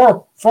lot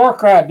far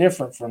cry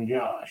different from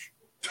Josh.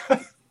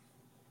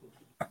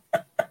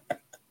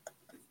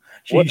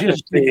 What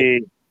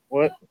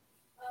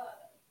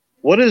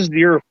is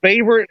your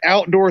favorite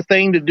outdoor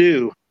thing to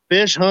do?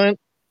 Fish, hunt,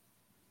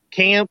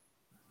 camp?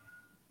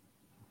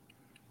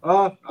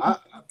 As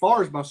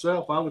far as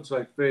myself, I would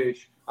say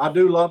fish. I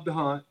do love to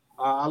hunt.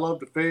 I love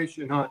to fish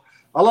and hunt.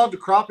 I love to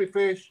crappie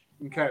fish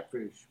and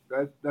catfish.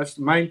 That's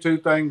the main two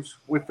things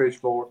we fish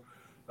for.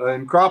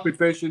 And crappie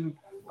fishing,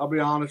 I'll be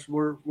honest,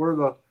 we're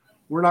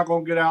not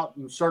going to get out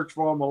and search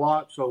for them a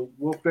lot, so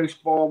we'll fish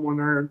for them when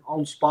they're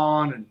on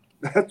spawn, and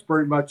that's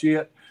pretty much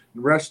it.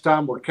 The rest of the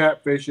time we're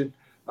catfishing.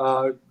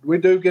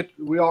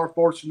 We are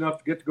fortunate enough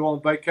to get to go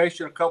on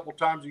vacation a couple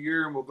times a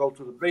year, and we'll go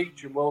to the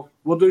beach and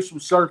we'll do some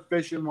surf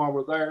fishing while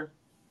we're there.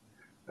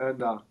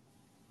 And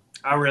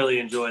I really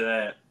enjoy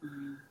that.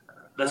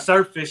 The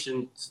surf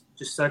fishing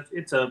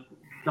it's a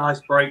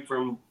nice break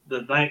from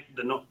the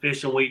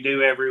fishing we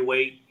do every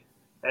week,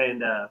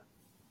 and I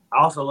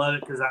also love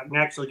it because I can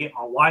actually get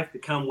my wife to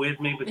come with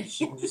me, because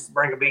she can just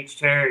bring a beach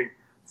chair and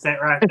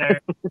sit right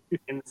there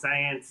in the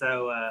sand.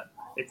 So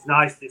it's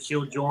nice that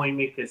she'll join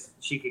me, because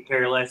she could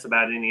care less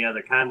about any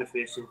other kind of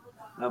fishing,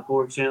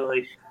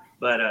 unfortunately.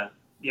 But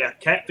yeah,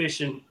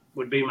 catfishing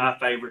would be my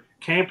favorite.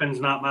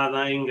 Camping's not my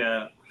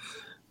thing.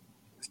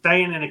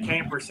 Staying in a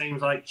camper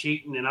seems like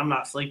cheating, and I'm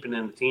not sleeping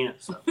in the tent.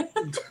 So.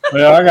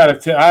 Well,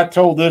 I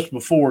told this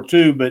before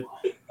too, but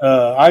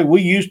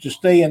we used to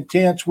stay in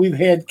tents. We've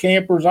had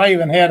campers. I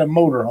even had a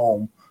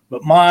motorhome.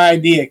 But my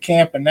idea of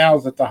camping now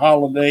is at the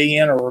Holiday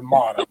Inn or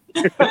Ramada.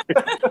 That's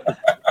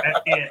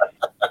it.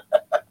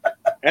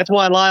 That's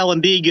why Lyle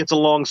and Dee gets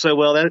along so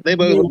well. They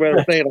both would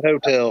rather stay at a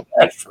hotel.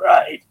 That's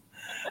right.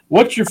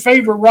 What's your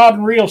favorite rod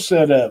and reel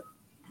setup?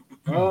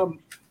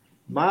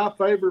 My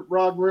favorite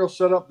rod and reel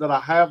setup that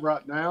I have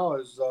right now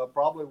is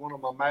probably one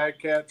of my Mad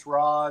Cats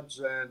rods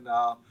and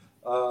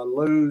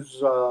Lou's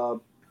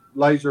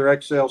Laser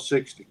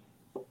XL60.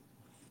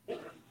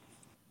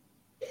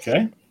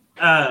 Okay.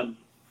 I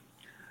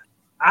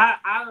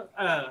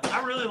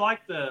really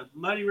like the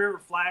Muddy River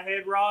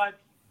Flathead rod.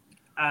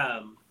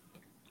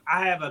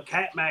 I have a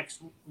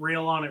Catmax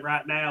reel on it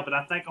right now, but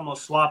I think I'm gonna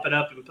swap it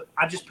up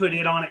I just put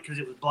it on it because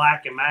it was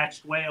black and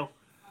matched well.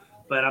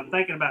 But I'm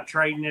thinking about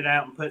trading it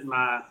out and putting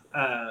my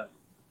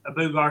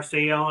Abu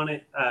Garcia on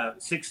it,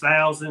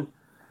 6000,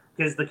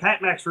 because the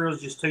Catmax reel is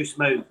just too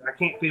smooth. I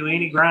can't feel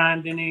any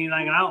grind in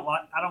anything, and I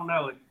don't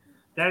know it.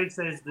 Daddy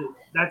says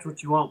that's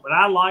what you want, but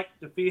I like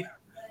to feel.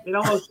 It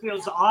almost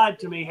feels odd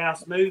to me how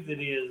smooth it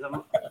is.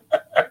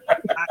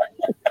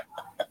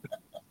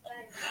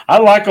 I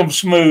like them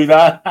smooth.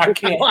 I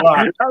can't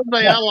lie.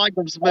 I like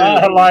them smooth.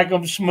 I like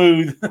them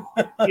smooth.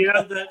 You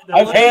know,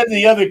 I've had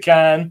the other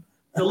kind.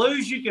 The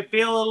Lou's you can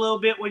feel a little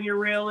bit when you're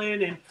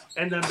reeling,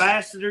 and the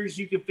Ambassadors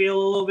you can feel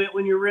a little bit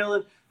when you're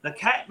reeling. The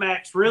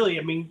Catmax really,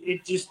 I mean,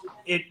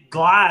 it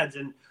glides,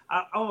 and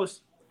I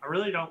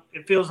really don't.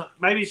 It feels like,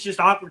 maybe it's just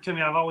awkward to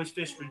me. I've always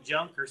fished for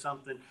junk or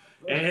something,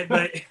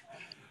 but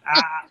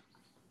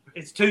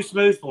it's too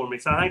smooth for me.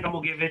 So I think I'm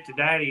gonna give it to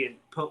Daddy and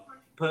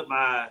put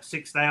my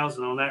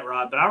 6000 on that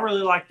rod. But I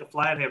really like the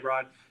flathead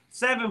rod.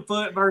 7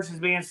 foot versus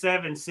being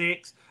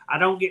 7.6. I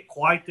don't get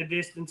quite the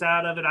distance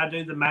out of it. I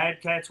do the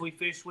Mad Cats we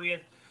fish with,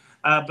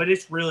 but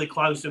it's really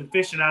close. And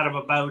fishing out of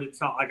a boat,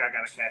 it's not like I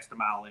got to cast a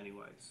mile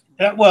anyways.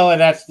 Well,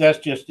 and that's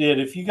just it.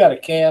 If you got to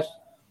cast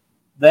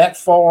that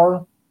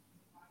far,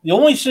 the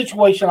only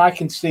situation I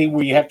can see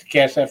where you have to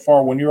cast that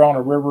far when you're on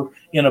a river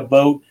in a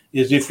boat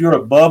is if you're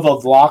above a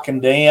lock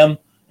and dam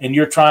and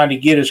you're trying to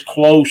get as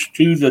close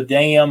to the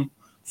dam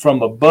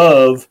from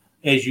above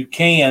as you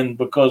can,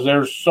 because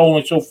there's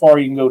only so far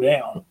you can go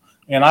down.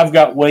 And I've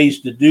got ways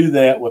to do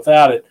that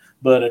without it,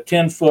 but a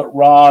 10-foot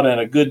rod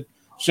and a good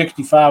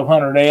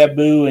 6,500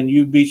 Abu, and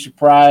you'd be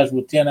surprised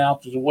with 10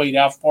 ounces of weight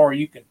how far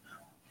you can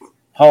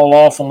haul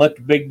off and let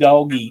the big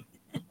dog eat.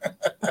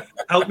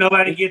 Hope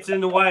nobody gets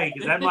in the way,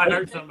 because that might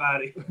hurt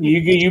somebody.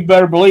 You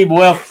better believe.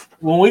 Well,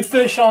 when we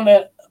fish on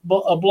that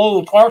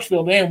below the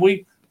Clarksville Dam,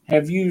 we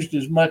have used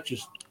as much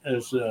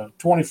as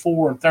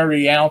 24 and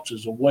 30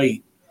 ounces of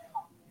weight.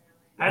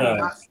 I do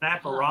not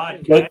snap a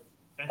rod.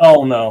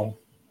 Oh, no.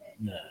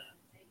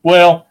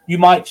 Well, you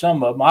might,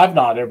 some of them. I've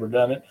not ever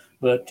done it,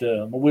 but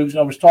I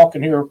was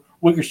talking here a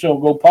week or so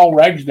ago. Paul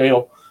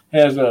Ragsdale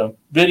has a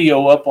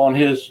video up on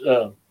his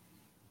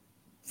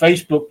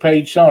Facebook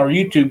page or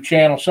YouTube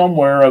channel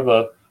somewhere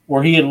of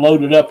where he had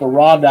loaded up a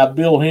rod. I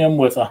billed him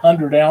with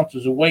 100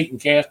 ounces of weight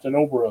and cast it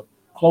over a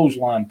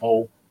clothesline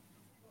pole.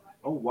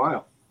 Oh,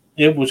 wow.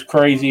 It was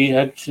crazy.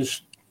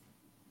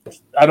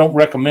 I don't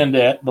recommend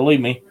that, believe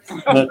me,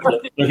 but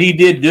he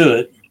did do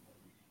it.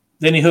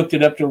 Then he hooked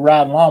it up to a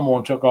riding lawnmower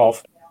and took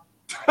off.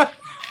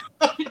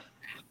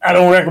 I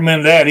don't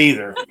recommend that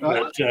either,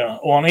 but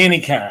on any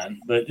kind.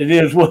 But it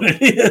is what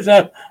it is.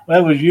 That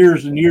was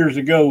years and years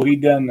ago. He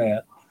done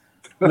that.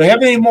 Do they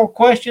have any more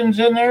questions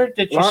in there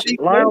that you see?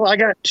 Lyle, I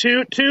got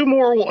two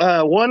more.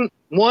 One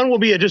will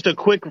be just a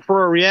quick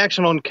for a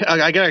reaction on.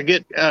 I gotta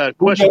get a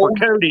question for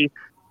Cody.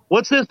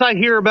 What's this I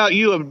hear about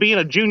you of being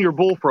a junior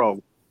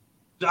bullfrog?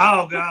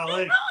 Oh,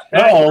 golly.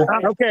 Oh,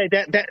 okay.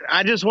 That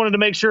I just wanted to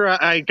make sure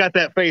I got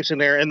that face in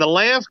there. And the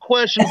last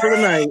question for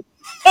the night.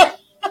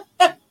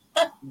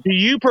 Do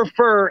you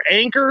prefer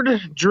anchored,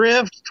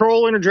 drift,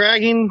 trolling, or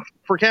dragging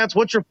for cats?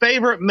 What's your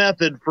favorite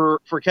method for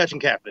catching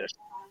catfish?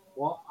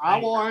 Well, I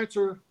will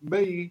answer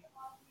me.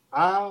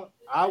 I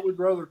would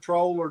rather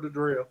troll or to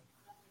drift.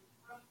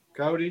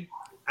 Cody?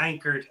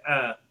 Anchored.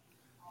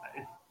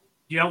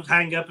 You don't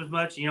hang up as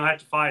much. You don't have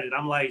to fight it.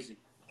 I'm lazy.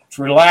 It's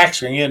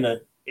relaxing, isn't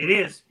it? It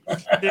is.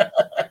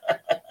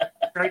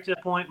 Straight to the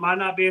point. Might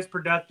not be as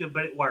productive,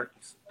 but it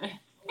works.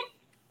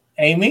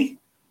 Amy?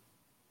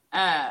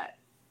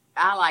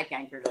 I like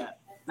anchored up.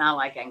 I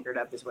like anchored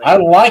up as well. I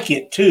like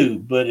it too,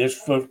 but as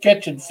for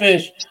catching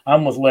fish,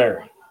 I'm with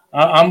Larry.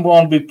 I'm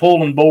going to be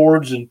pulling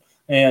boards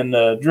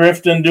and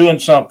drifting, doing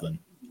something.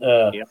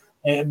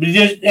 And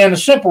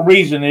the simple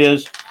reason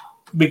is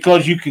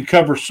because you can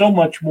cover so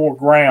much more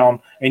ground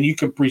and you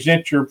can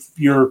present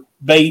your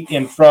bait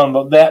in front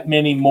of that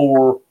many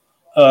more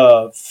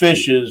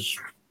fishes,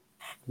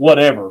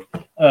 whatever.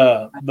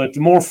 But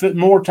the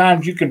more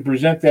times you can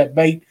present that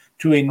bait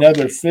to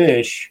another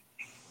fish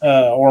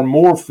or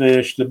more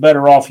fish, the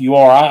better off you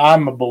are.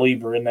 I'm a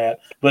believer in that.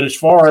 But as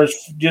far as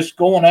just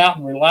going out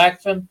and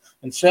relaxing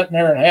and sitting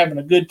there and having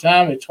a good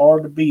time, it's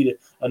hard to beat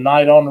a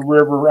night on the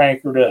river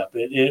anchored up.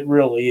 It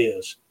really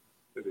is.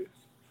 It is.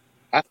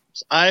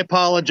 I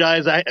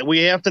apologize. We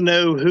have to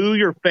know who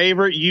your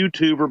favorite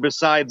YouTuber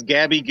besides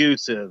Gabby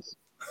Goose is.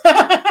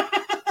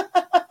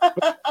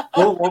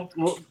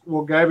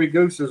 Well, Gabby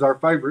Goose is our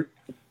favorite.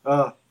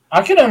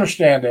 I can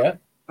understand that.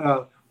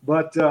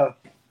 But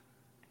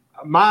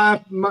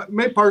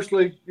me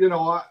personally,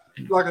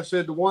 like I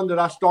said, the one that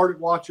I started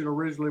watching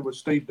originally was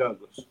Steve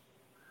Douglas.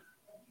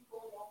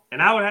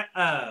 And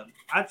I'd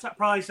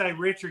probably say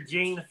Richard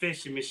Jean, the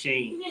fishing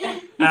machine.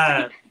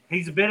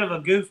 He's a bit of a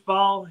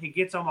goofball. He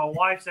gets on my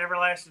wife's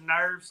everlasting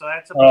nerves, so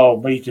that's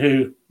me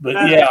too.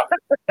 But yeah,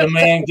 the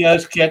man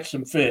does catch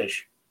some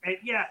fish. And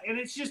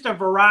it's just a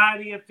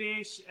variety of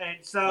fish, and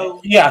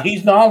so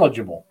he's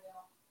knowledgeable.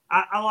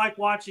 I like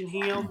watching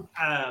him.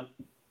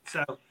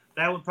 So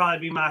that would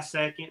probably be my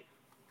second.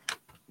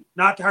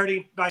 Not to hurt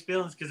anybody's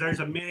feelings, because there's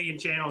a million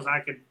channels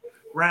I could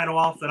rattle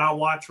off that I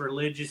watch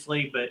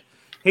religiously, but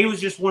he was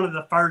just one of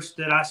the first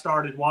that I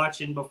started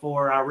watching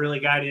before I really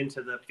got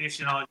into the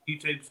fishing on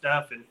YouTube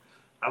stuff, and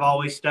I've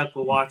always stuck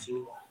with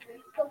watching.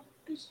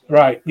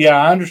 Right. Yeah,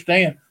 I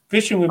understand.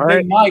 Fishing with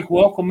Big Mike.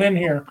 Welcome in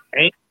here.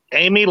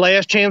 Amy,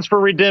 last chance for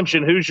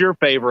redemption. Who's your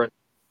favorite?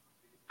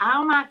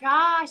 Oh my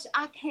gosh,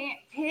 I can't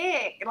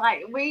pick.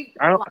 Like we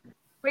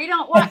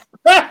don't watch.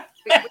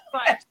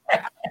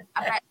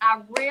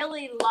 I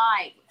really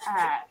like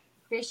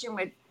fishing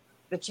with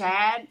the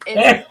Chad.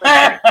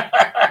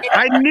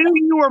 I knew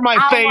you were my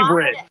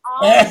favorite.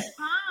 All the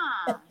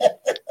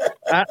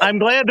time. I'm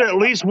glad that at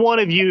least one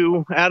of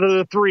you out of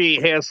the three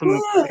has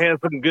some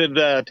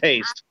good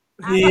taste.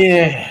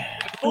 Yeah.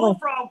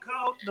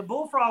 The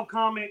bullfrog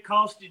comment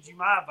costed you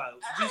my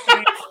vote.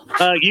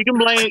 You can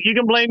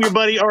blame your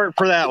buddy Art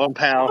for that one,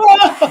 pal.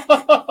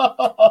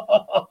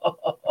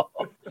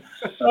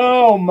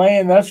 Oh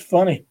man, that's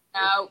funny.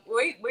 No,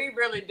 we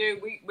really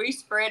do. We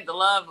spread the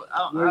love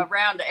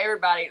around to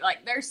everybody.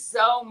 Like there's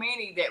so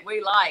many that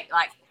we like.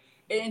 Like,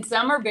 and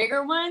some are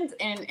bigger ones,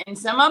 and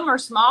some of them are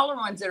smaller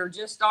ones that are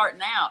just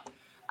starting out.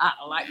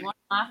 Like one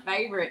of my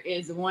favorite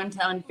is the One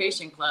Ton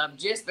Fishing Club,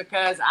 just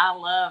because I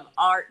love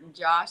Art and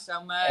Josh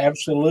so much.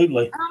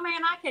 Absolutely. Oh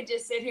man, I could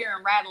just sit here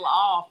and rattle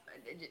off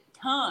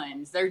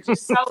tons. There's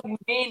just so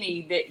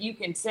many that you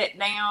can sit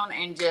down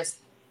and just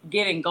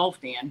get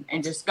engulfed in,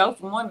 and just go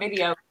from one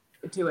video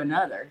to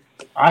another.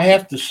 I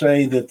have to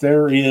say that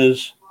there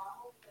is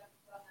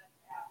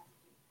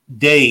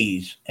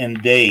days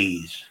and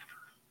days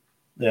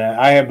that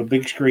I have a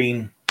big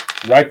screen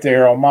right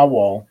there on my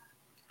wall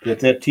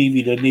that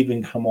TV doesn't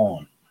even come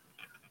on.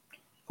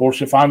 Of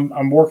course, if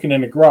I'm working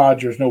in a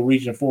garage, there's no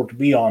reason for it to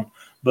be on,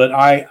 but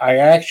I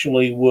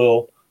actually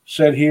will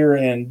sit here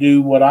and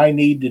do what I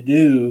need to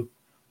do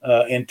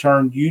and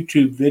turn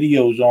YouTube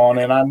videos on,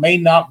 and I may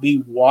not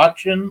be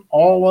watching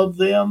all of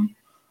them,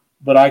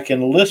 but I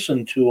can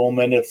listen to them,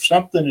 and if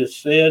something is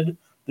said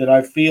that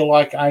I feel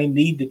like I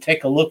need to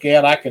take a look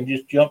at, I can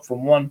just jump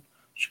from one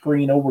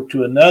screen over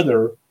to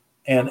another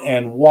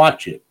and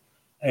watch it.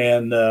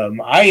 And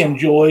I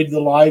enjoyed the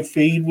live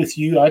feed with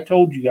you. I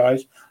told you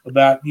guys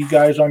about you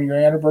guys on your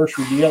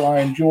anniversary deal.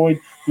 I enjoyed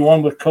the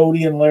one with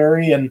Cody and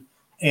Larry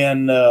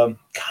and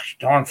gosh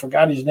darn,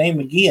 forgot his name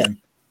again.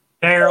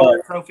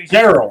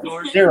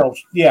 Daryl.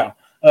 Yeah.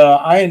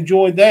 I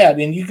enjoyed that.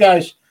 And you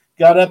guys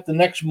got up the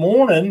next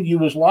morning. You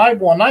was live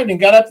one night and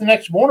got up the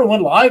next morning and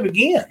went live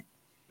again.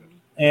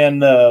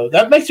 And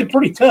that makes it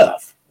pretty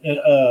tough.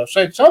 So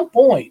at some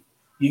point,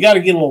 you got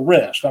to get a little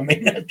rest. I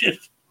mean,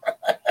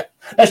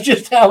 that's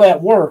just how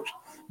that works.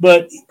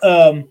 But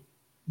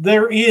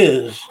there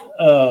is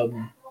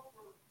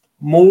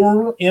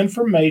more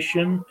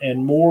information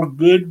and more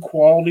good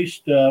quality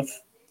stuff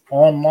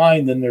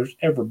online than there's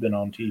ever been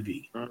on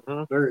TV.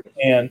 Mm-hmm.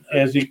 And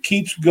as it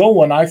keeps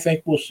going, I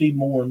think we'll see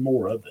more and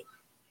more of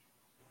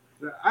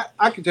it.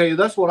 I can tell you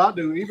that's what I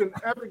do. Even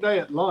every day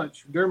at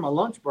lunch, during my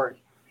lunch break,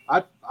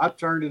 I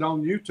turned it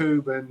on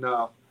YouTube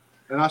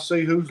and I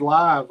see who's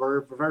live, or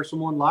if there's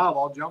someone live,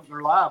 I'll jump in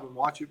their live and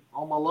watch it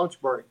on my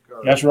lunch break.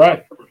 That's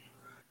right.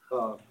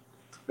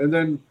 And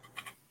then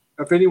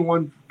if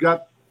anyone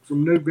got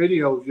some new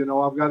videos,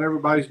 I've got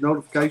everybody's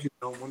notifications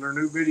on when their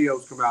new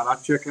videos come out. I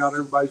check out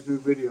everybody's new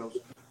videos.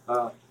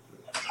 I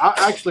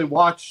actually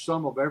watch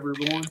some of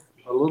everyone,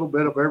 a little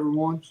bit of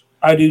everyone's.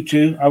 I do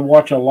too. I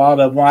watch a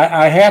lot of them.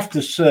 I have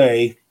to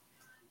say,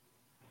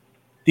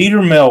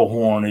 Dieter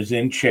Melhorn is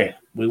in chat.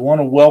 We want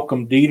to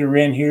welcome Dieter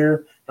in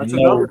here. That's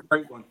another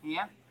great one.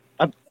 Yeah.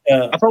 I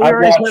thought we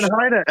already said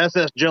hi to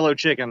SS Jello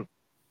Chicken.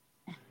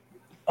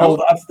 Oh,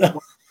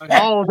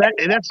 Oh,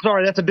 that's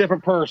sorry. That's a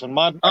different person.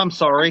 I'm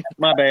sorry.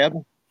 My bad.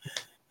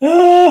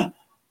 Dieter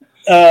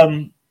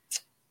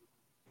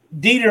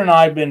and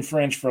I have been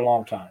friends for a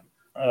long time.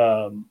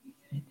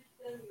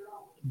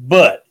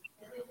 But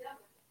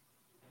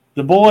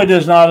the boy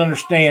does not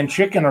understand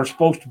chicken are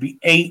supposed to be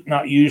ate,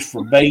 not used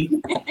for bait.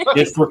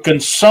 It's for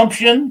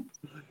consumption.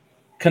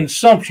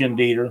 Consumption,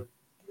 Dieter.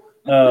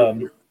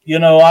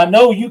 I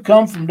know you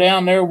come from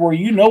down there where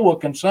you know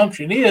what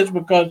consumption is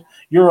because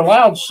you're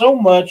allowed so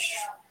much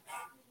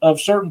of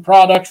certain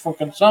products for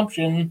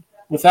consumption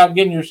without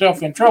getting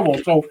yourself in trouble.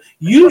 So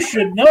you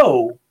should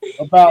know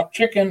about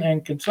chicken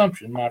and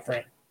consumption, my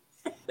friend.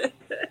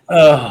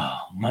 Oh,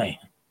 man.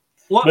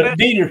 But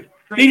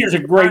Dieter's a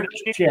great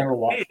channel to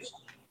watch.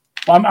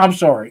 I'm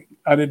sorry.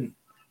 I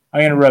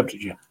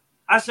interrupted you.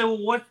 I said,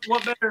 well,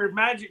 what better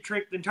magic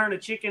trick than turn a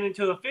chicken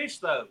into a fish,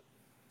 though?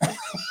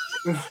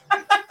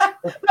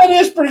 That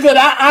is pretty good.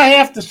 I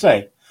have to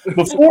say,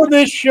 before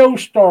this show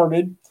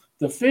started,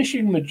 the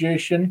Fishing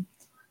Magician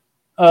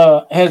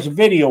has a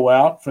video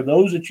out. For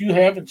those that you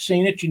haven't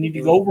seen it, you need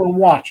to go over and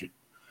watch it,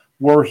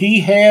 where he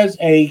has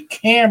a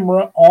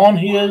camera on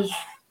his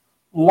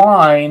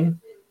line,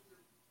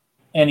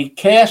 and he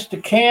casts the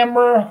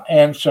camera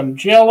and some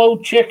Jello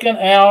chicken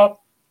out,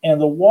 and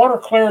the water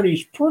clarity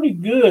is pretty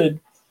good,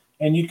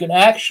 and you can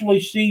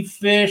actually see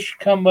fish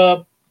come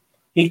up.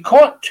 He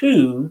caught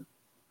 2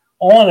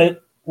 on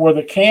it where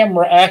the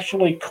camera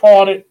actually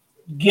caught it,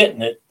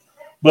 getting it.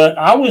 But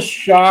I was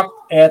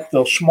shocked at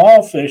the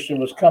small fish that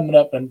was coming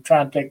up and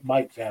trying to take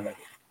bites out of it.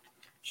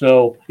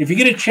 So if you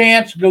get a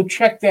chance, go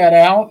check that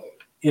out.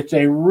 It's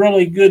a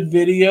really good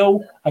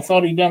video. I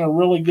thought he'd done a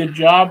really good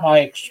job. I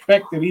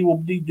expect that he will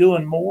be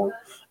doing more.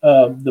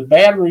 The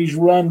batteries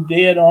run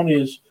dead on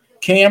his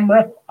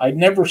camera. I'd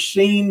never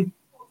seen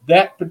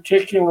that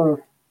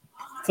particular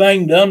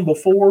thing done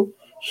before.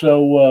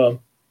 So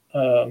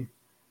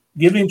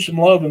give him some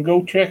love and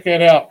go check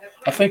that out.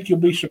 I think you'll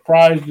be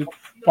surprised to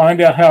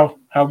find out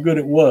how good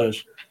it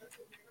was.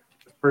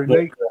 Pretty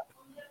neat.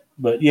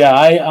 But yeah,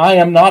 I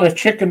am not a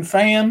chicken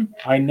fan.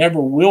 I never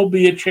will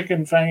be a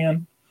chicken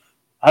fan.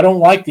 I don't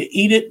like to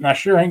eat it, and I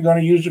sure ain't going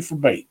to use it for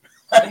bait.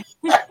 That's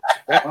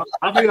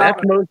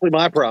mostly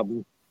my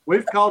problem.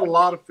 We've caught a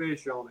lot of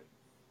fish on it,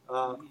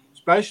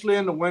 especially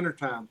in the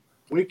wintertime.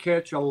 We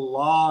catch a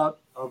lot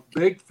of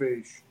big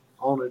fish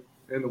on it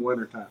in the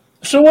wintertime.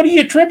 So what do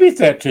you attribute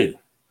that to?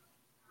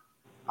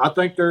 I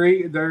think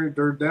they're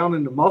down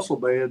in the mussel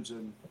beds,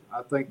 and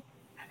I think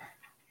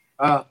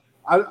I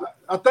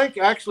think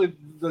actually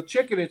the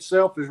chicken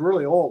itself is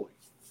really oily,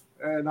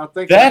 and I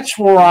think that's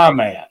where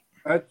I'm at.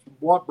 That's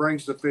what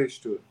brings the fish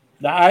to it.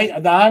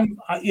 I'm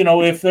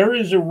if there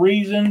is a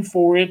reason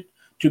for it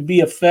to be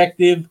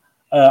effective,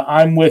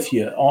 I'm with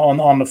you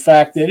on the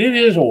fact that it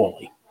is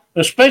oily,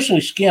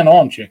 especially skin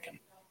on chicken.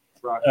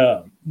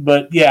 Right.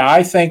 But yeah,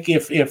 I think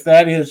if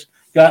that has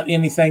got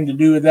anything to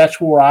do with, that's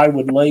where I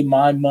would lay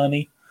my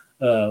money.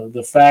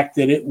 The fact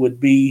that it would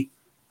be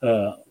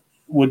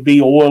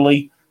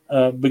oily,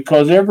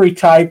 because every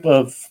type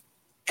of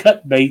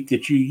cut bait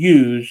that you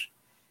use,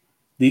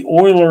 the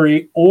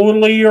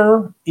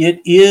oilier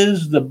it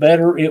is, the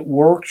better it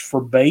works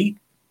for bait.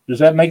 Does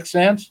that make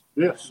sense?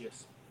 Yes.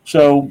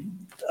 So,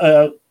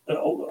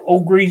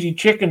 old greasy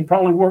chicken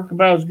probably worked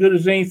about as good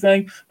as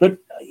anything. But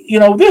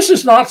this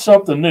is not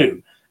something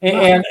new,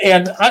 and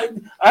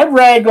I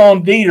rag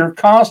on Dieter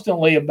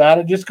constantly about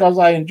it just because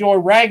I enjoy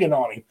ragging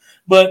on him.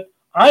 But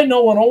I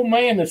know an old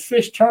man that's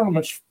fished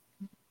tournaments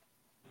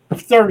for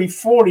 30,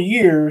 40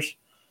 years.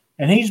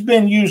 And he's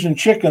been using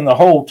chicken the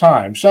whole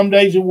time. Some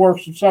days it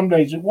works and some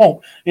days it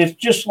won't. It's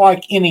just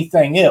like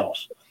anything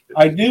else.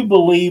 I do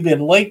believe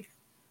in lake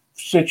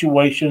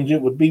situations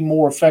it would be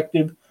more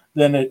effective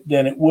than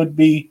it would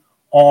be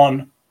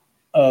on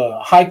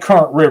high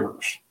current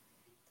rivers.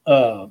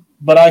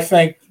 But I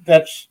think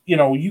that's,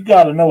 you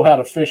got to know how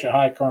to fish a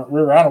high current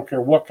river. I don't care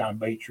what kind of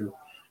bait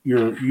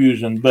you're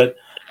using. But,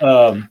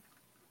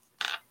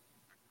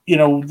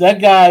 that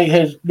guy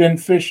has been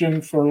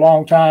fishing for a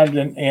long time,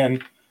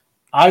 and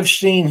I've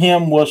seen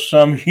him with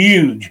some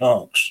huge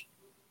hunks,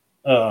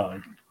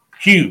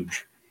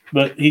 huge,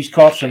 but he's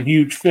caught some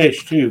huge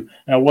fish too.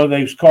 Now, whether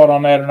he's caught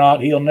on that or not,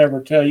 he'll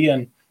never tell you,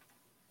 and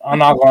I'm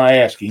not going to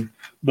ask him,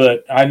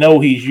 but I know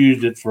he's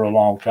used it for a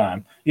long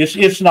time.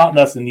 It's not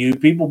nothing new.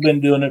 People have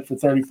been doing it for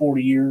 30,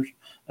 40 years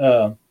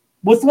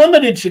with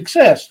limited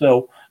success,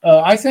 though.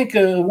 I think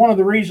one of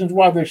the reasons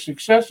why their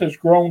success has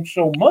grown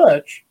so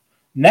much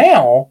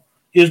now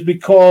is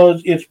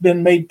because it's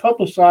been made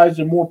publicized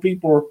and more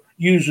people are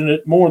using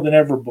it more than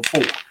ever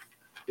before.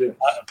 Yes.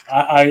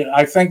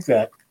 I think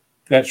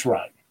that's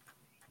right.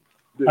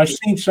 I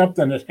seen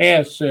something that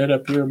has said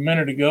up here a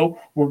minute ago.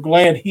 We're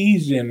glad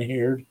he's in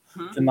here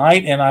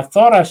tonight, and I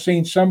thought I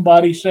seen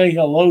somebody say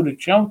hello to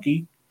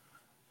Chunky.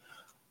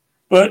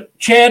 But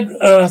Chad,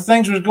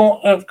 things was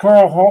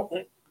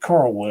going.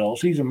 Carl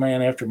Wells, he's a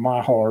man after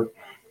my heart.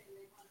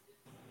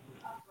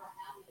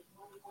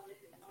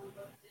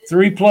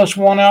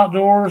 3+1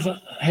 Outdoors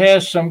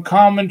has some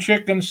common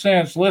chicken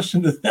sense.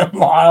 Listen to them,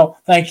 Lyle.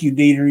 Thank you,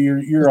 Dieter.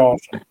 You're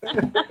awesome.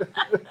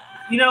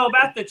 You know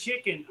about the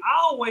chicken.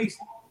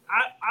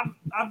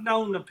 I've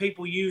known the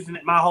people using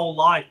it my whole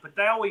life, but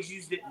they always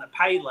used it in the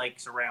pay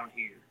lakes around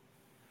here.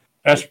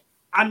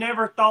 I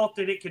never thought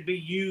that it could be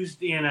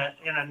used in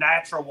a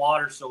natural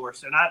water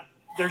source, and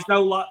there's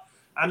no lot.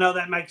 I know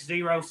that makes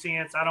zero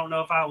sense. I don't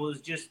know if I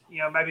was just,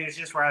 maybe it's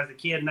just where I was a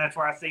kid and that's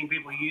where I seen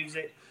people use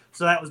it.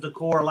 So that was the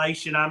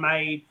correlation I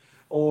made,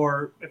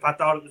 or if I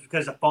thought it was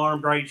because of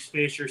farm-raised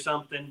fish or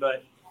something.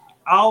 But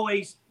I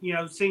always,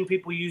 seen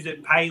people use it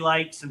in pay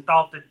lakes and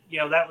thought that,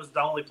 that was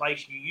the only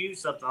place you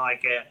use something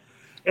like that.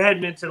 It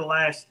hadn't been to the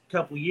last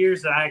couple of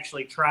years that I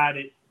actually tried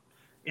it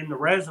in the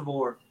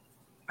reservoir.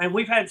 And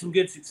we've had some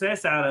good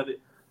success out of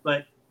it.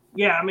 But,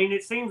 yeah, I mean,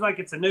 it seems like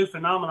it's a new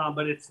phenomenon,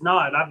 but it's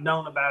not. I've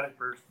known about it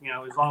for,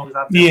 as long as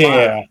I've been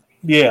alive.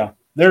 Yeah.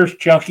 There's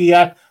Chunky.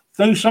 I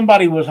knew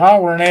somebody was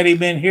hollering at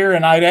him in here,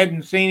 and I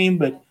hadn't seen him,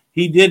 but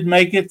he did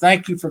make it.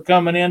 Thank you for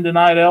coming in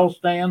tonight,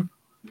 Elstan.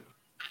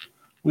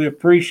 We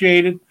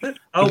appreciate it.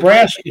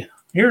 Nebraska,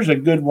 here's a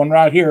good one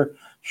right here.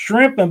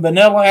 Shrimp and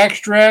vanilla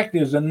extract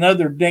is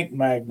another dink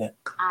magnet.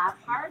 I've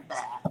heard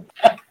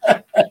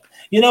that.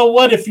 You know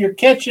what? If you're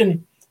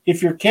catching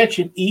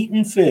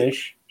eating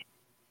fish,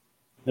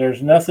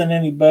 there's nothing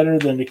any better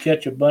than to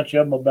catch a bunch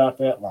of them about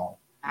that long.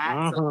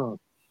 Absolutely.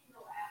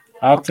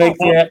 I'll take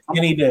that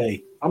any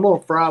day. I'm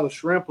going to fry the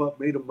shrimp up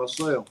and eat them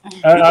myself.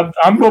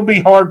 I'm going to be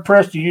hard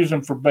pressed to use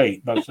them for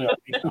bait myself.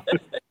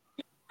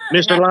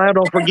 Mr. Lyle,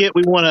 don't forget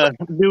we want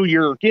to do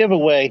your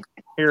giveaway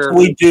here.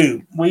 We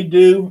do.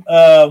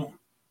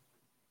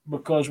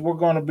 Because we're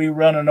going to be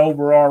running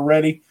over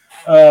already.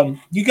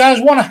 You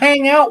guys want to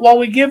hang out while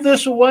we give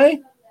this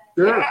away?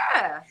 Sure.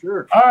 Yeah.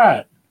 Sure. All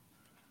right.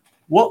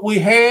 What we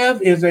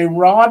have is a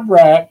rod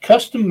rack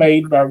custom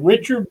made by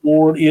Richard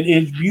Ward. It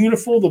is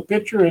beautiful. The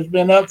picture has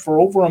been up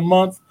for over a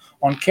month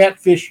on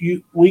Catfish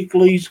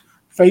Weekly's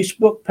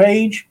Facebook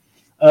page.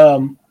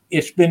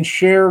 It's been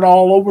shared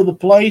all over the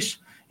place,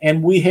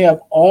 and we have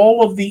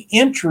all of the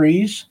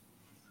entries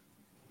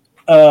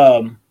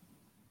that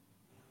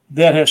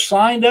have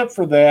signed up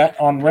for that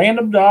on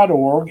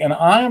random.org, and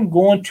I am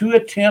going to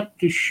attempt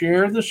to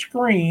share the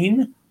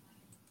screen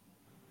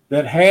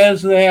that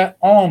has that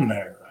on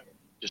there.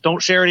 Just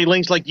don't share any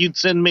links like you'd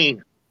send me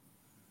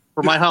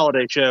for my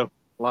holiday show,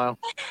 Lyle.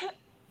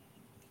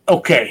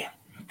 Okay.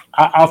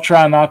 I'll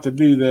try not to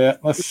do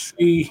that. Let's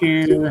see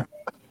here.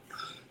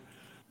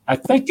 I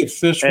think it's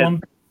this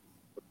one.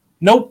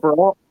 Nope.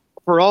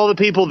 For all the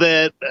people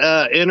that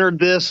entered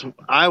this,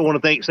 I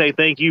want to say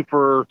thank you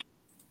for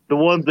the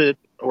ones that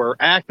were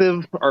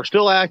active, are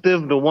still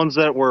active, the ones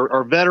that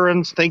are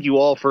veterans. Thank you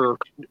all for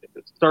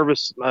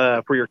service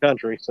for your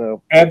country.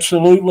 So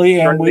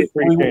absolutely, and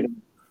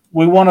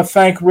we want to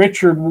thank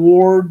Richard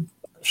Ward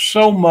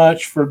so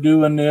much for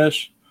doing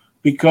this,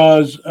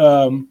 because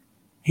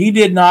he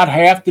did not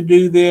have to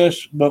do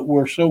this, but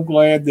we're so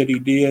glad that he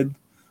did.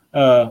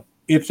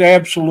 It's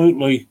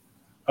absolutely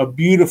a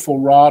beautiful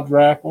rod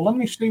rack. Well, let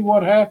me see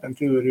what happened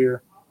to it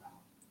here.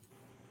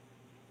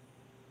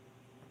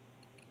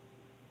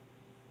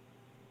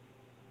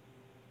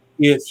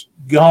 It's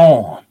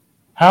gone.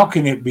 How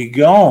can it be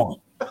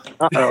gone?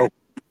 Uh-oh.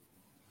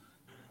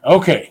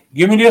 Okay,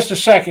 give me just a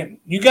second.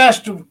 You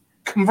guys to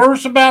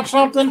converse about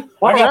something?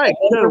 All right.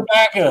 So,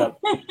 back up.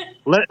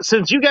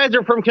 Since you guys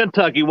are from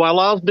Kentucky, while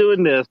I was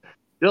doing this,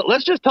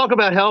 let's just talk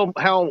about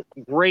how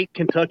great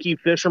Kentucky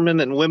fishermen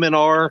and women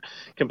are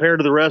compared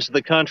to the rest of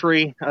the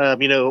country. I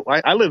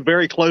live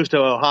very close to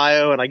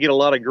Ohio, and I get a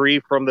lot of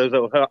grief from those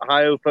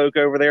Ohio folk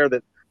over there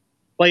that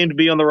claim to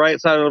be on the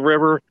right side of the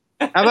river.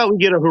 How about we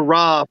get a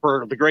hurrah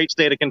for the great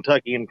state of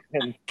Kentucky and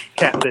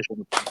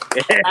catfishing?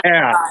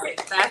 Yeah.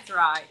 That's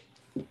right.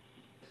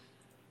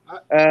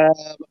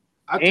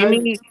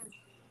 Amy,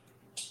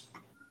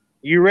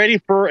 you ready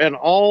for an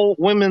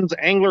all-women's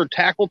angler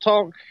tackle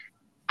talk?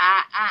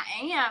 I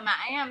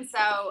am.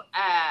 So,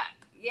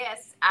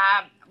 yes,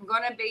 I'm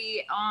going to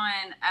be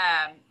on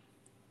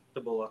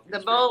The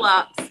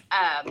Bullocks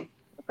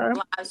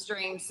live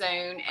stream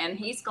soon, and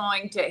he's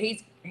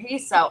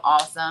so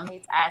awesome.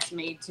 He's asked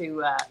me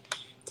to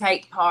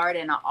take part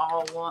in an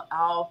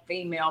all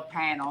female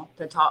panel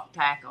to talk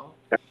tackle,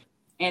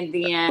 and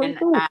then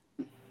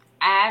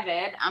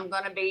Avid, I'm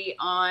going to be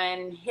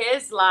on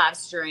his live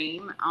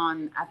stream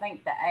on, I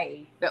think, the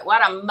 8th. But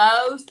what I'm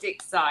most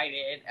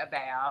excited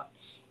about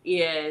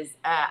is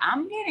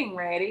I'm getting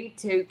ready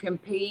to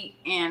compete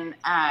in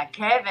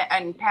Kevin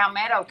and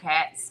Palmetto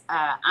Cat's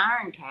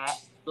Iron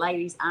Cat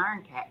ladies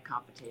iron cat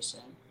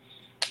competition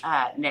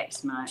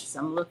next month. So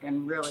I'm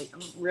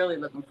really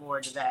looking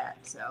forward to that.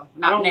 So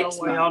I don't know next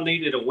why month. y'all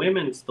needed a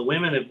women's. The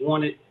women have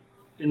won it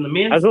in the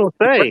men's I was going to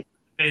say,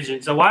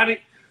 division. So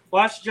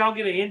why should y'all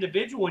get an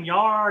individual when y'all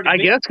already? I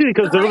guess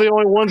because they're the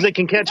only ones that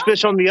can catch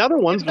fish on the other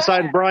ones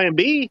besides Brian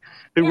B.,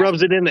 who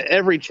rubs it into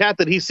every chat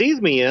that he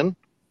sees me in.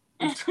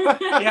 Yeah,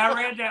 I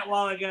read that a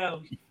while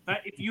ago.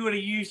 If you would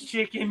have used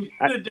chicken, you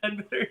would have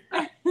done better.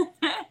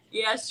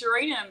 Yeah,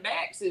 Serena and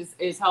Bex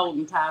is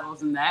holding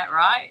titles in that,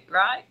 right?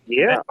 Right?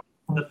 Yeah.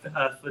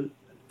 The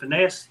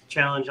finesse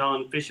challenge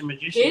on Fishing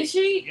Magician. Did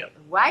she? Yep.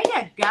 Way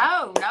to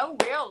go. No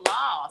real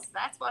loss.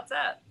 That's what's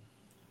up.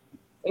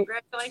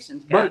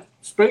 Congratulations, guys. But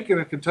speaking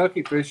of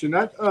Kentucky fishing,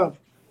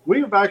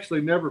 we've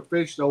actually never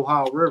fished the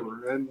Ohio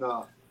River, and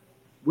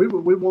we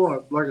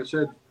want to, like I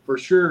said, for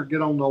sure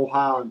get on the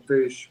Ohio and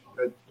fish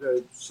at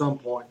some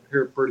point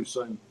here pretty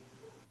soon.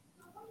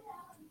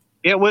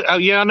 Yeah,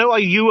 I know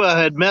you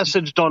had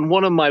messaged on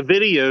one of my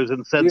videos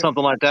and said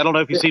something like that. I don't know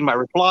if you've seen my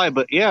reply,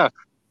 but yeah,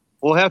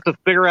 we'll have to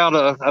figure out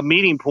a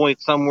meeting point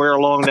somewhere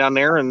along down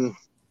there, and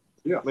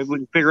maybe we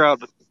can figure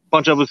out a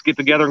bunch of us get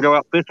together and go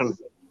out fishing.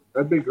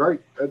 That'd be great.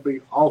 That'd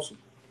be awesome.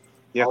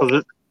 Yeah,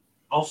 because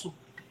Awesome.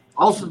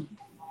 Awesome.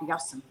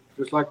 Awesome.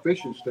 Just like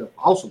fishing stuff.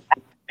 Awesome.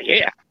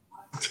 Yeah.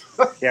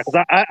 Yeah,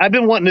 because I've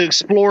been wanting to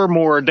explore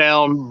more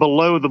down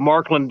below the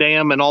Markland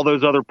Dam and all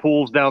those other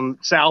pools down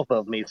south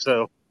of me,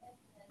 so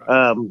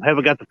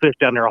haven't got to fish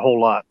down there a whole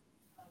lot.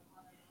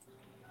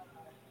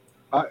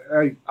 All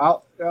you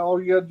got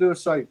to do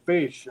is say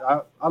fish.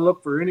 I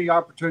look for any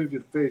opportunity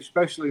to fish,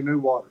 especially new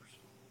waters.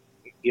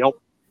 Yep.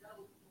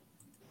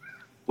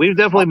 We've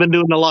definitely been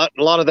doing a lot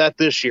of that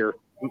this year,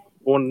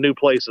 going to new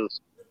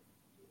places.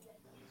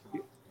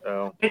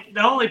 So.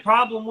 The only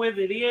problem with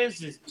it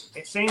is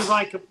it seems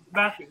like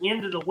about the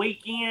end of the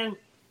weekend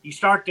you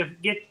start to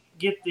get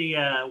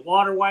the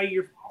waterway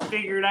you're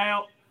figured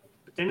out,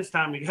 but then it's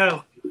time to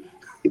go.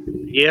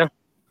 Yeah.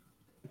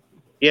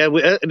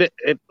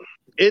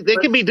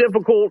 It can be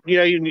difficult,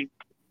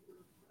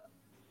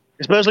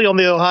 especially on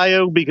the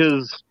Ohio,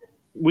 because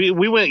we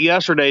went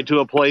yesterday to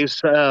a place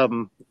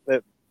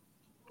that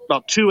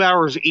about 2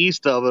 hours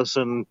east of us,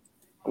 and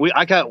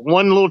I got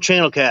one little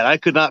channel cat. I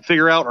could not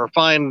figure out or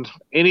find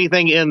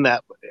anything in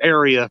that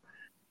area.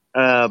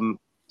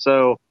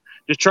 So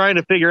just trying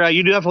to figure out,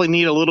 you definitely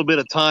need a little bit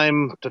of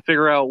time to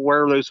figure out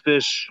where those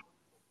fish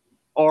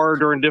are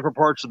during different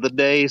parts of the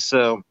day.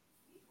 So,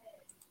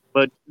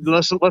 but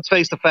let's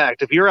face the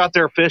fact, if you're out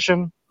there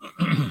fishing,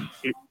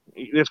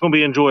 it's going to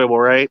be enjoyable,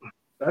 right?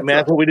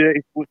 That's what we do.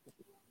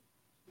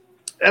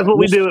 That's what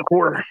we do it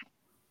for.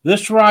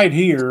 This right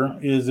here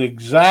is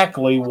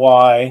exactly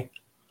why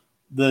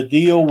the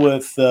deal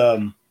with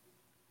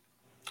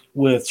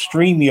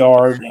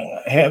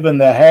StreamYard, having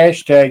the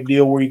hashtag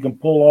deal where you can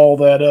pull all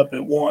that up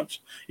at once,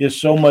 is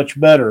so much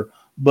better.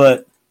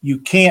 But you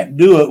can't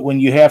do it when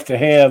you have to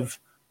have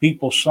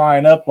people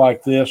sign up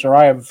like this, or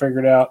I haven't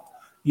figured out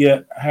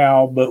yet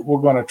how, but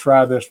we're going to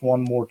try this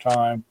one more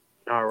time.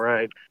 All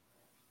right.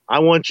 I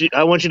want you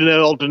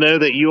to know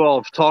that you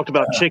all have talked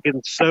about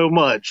chicken so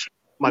much.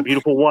 My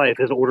beautiful wife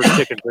has ordered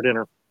chicken for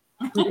dinner.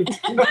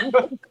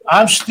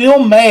 I'm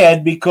still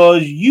mad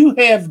because you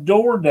have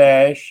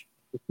DoorDash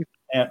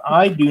and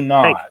I do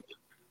not. Hey,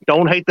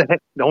 don't hate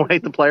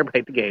the player, but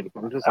hate the game.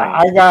 I'm just saying.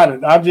 I got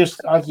it. I just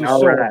so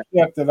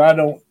upset that I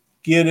don't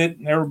get it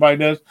and everybody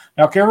does.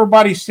 Now, can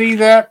everybody see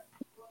that?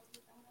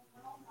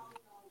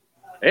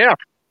 Yeah.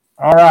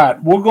 All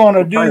right, we're going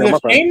to do this.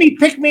 Amy,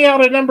 pick me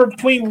out a number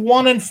between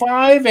 1 and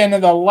 5, and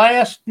the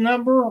last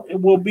number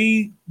will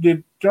be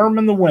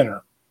determine the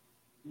winner.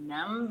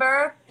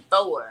 Number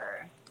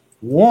 4.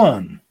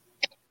 1.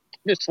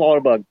 Just swallow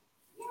a bug.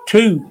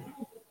 2.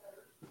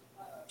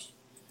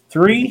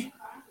 3.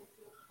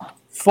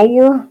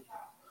 4.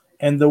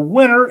 And the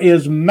winner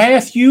is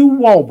Matthew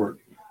Walbert.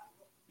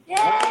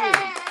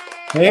 Yeah.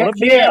 Heck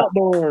yeah.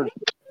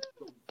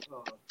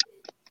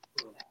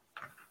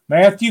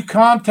 Matthew,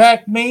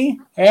 contact me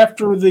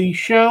after the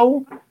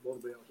show,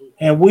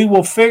 and we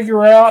will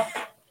figure out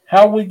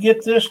how we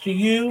get this to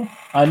you.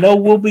 I know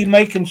we'll be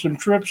making some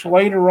trips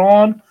later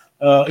on.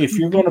 If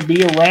you're going to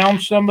be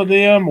around some of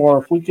them,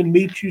 or if we can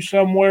meet you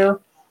somewhere,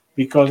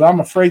 because I'm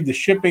afraid the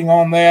shipping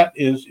on that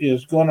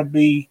is going to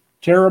be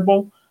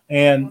terrible.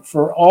 And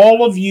for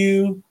all of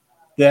you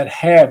that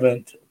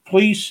haven't,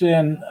 please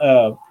send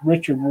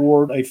Richard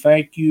Ward a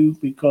thank you,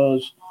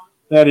 because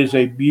that is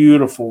a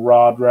beautiful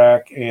rod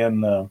rack,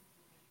 and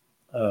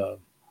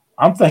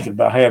I'm thinking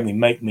about having him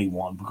make me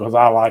one because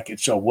I like it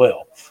so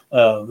well.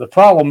 The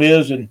problem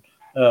is, and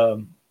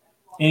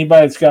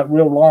anybody that's got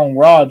real long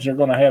rods are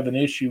going to have an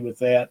issue with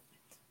that.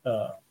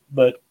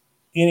 But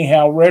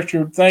anyhow,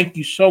 Richard, thank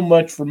you so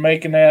much for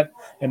making that.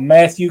 And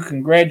Matthew,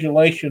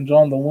 congratulations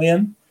on the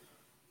win.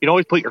 You can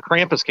always put your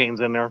Krampus canes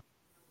in there.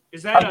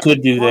 I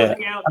could do that.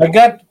 I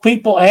got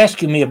people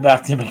asking me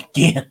about them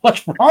again.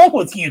 What's wrong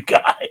with you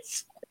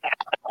guys?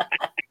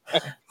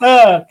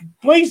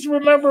 Please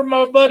remember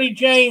my buddy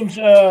James.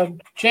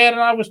 Chad and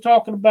I was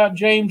talking about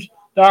James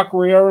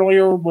Dockery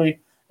earlier.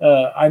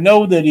 I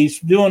know that he's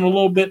doing a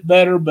little bit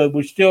better, but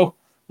we still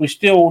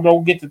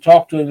don't get to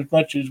talk to him as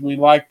much as we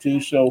like to.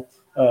 So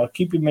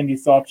keep him in your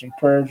thoughts and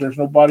prayers. There's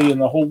nobody in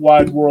the whole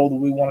wide world that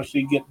we want to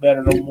see get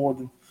better no more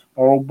than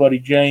our old buddy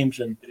James,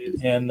 and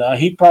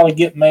he'd probably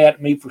get mad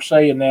at me for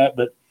saying that,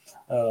 but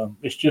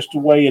it's just the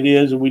way it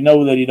is, and we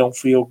know that he don't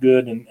feel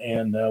good,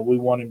 and we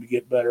want him to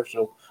get better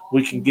so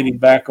we can get him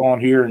back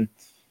on here, and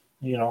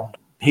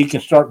he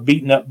can start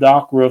beating up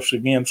dock roofs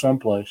again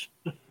someplace.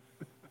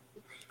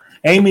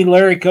 Amy,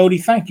 Larry, Cody,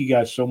 thank you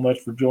guys so much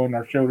for joining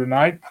our show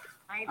tonight.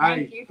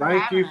 Thank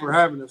you for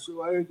having us.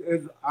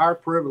 It's our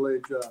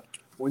privilege.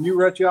 When you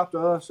reached out to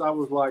us, I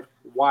was like,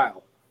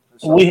 wow.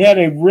 So, we had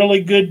a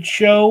really good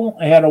show.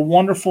 I had a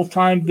wonderful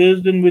time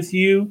visiting with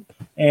you,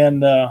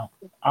 and I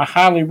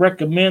highly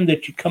recommend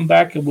that you come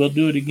back and we'll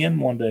do it again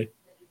one day.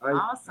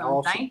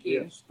 Awesome. Thank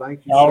you. Yes,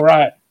 thank you. All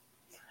right.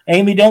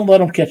 Amy, don't let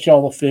them catch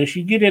all the fish.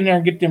 You get in there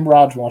and get them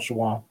rods once in a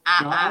while.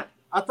 I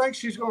think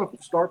she's going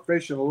to start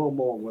fishing a little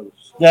more with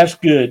us. That's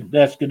good.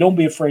 That's good. Don't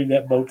be afraid of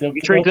that boat.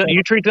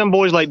 You treat them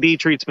boys like D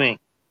treats me.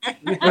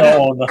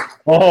 No.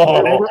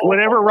 Oh.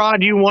 Whatever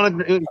rod you want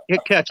to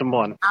catch them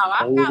on. Oh,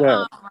 I've got my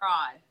own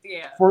rod.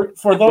 Yeah.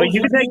 For those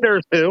you can take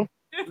theirs too.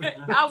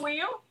 I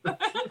will.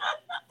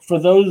 For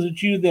those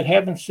of you that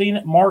haven't seen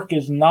it, Mark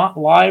is not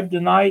live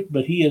tonight,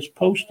 but he is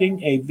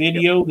posting a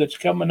video that's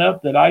coming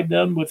up that I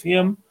done with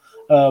him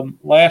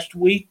last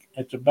week.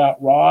 It's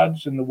about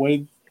rods and the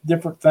way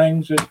different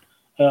things that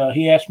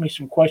he asked me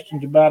some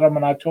questions about them,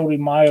 and I told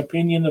him my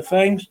opinion of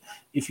things.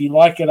 If you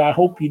like it, I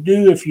hope you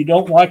do. If you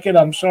don't like it,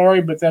 I'm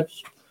sorry, but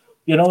that's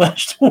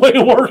that's the way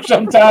it works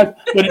sometimes.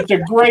 But it's a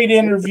great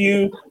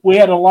interview. We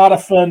had a lot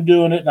of fun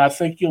doing it, and I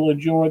think you'll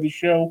enjoy the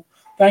show.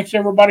 Thanks,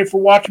 everybody,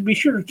 for watching. Be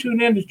sure to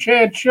tune in to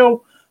Chad's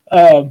show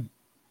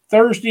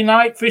Thursday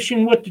night,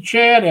 Fishing with the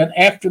Chad, and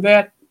after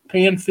that,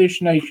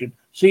 Panfish Nation.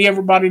 See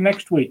everybody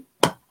next week.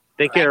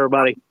 Take care,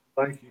 everybody.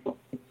 Thank you.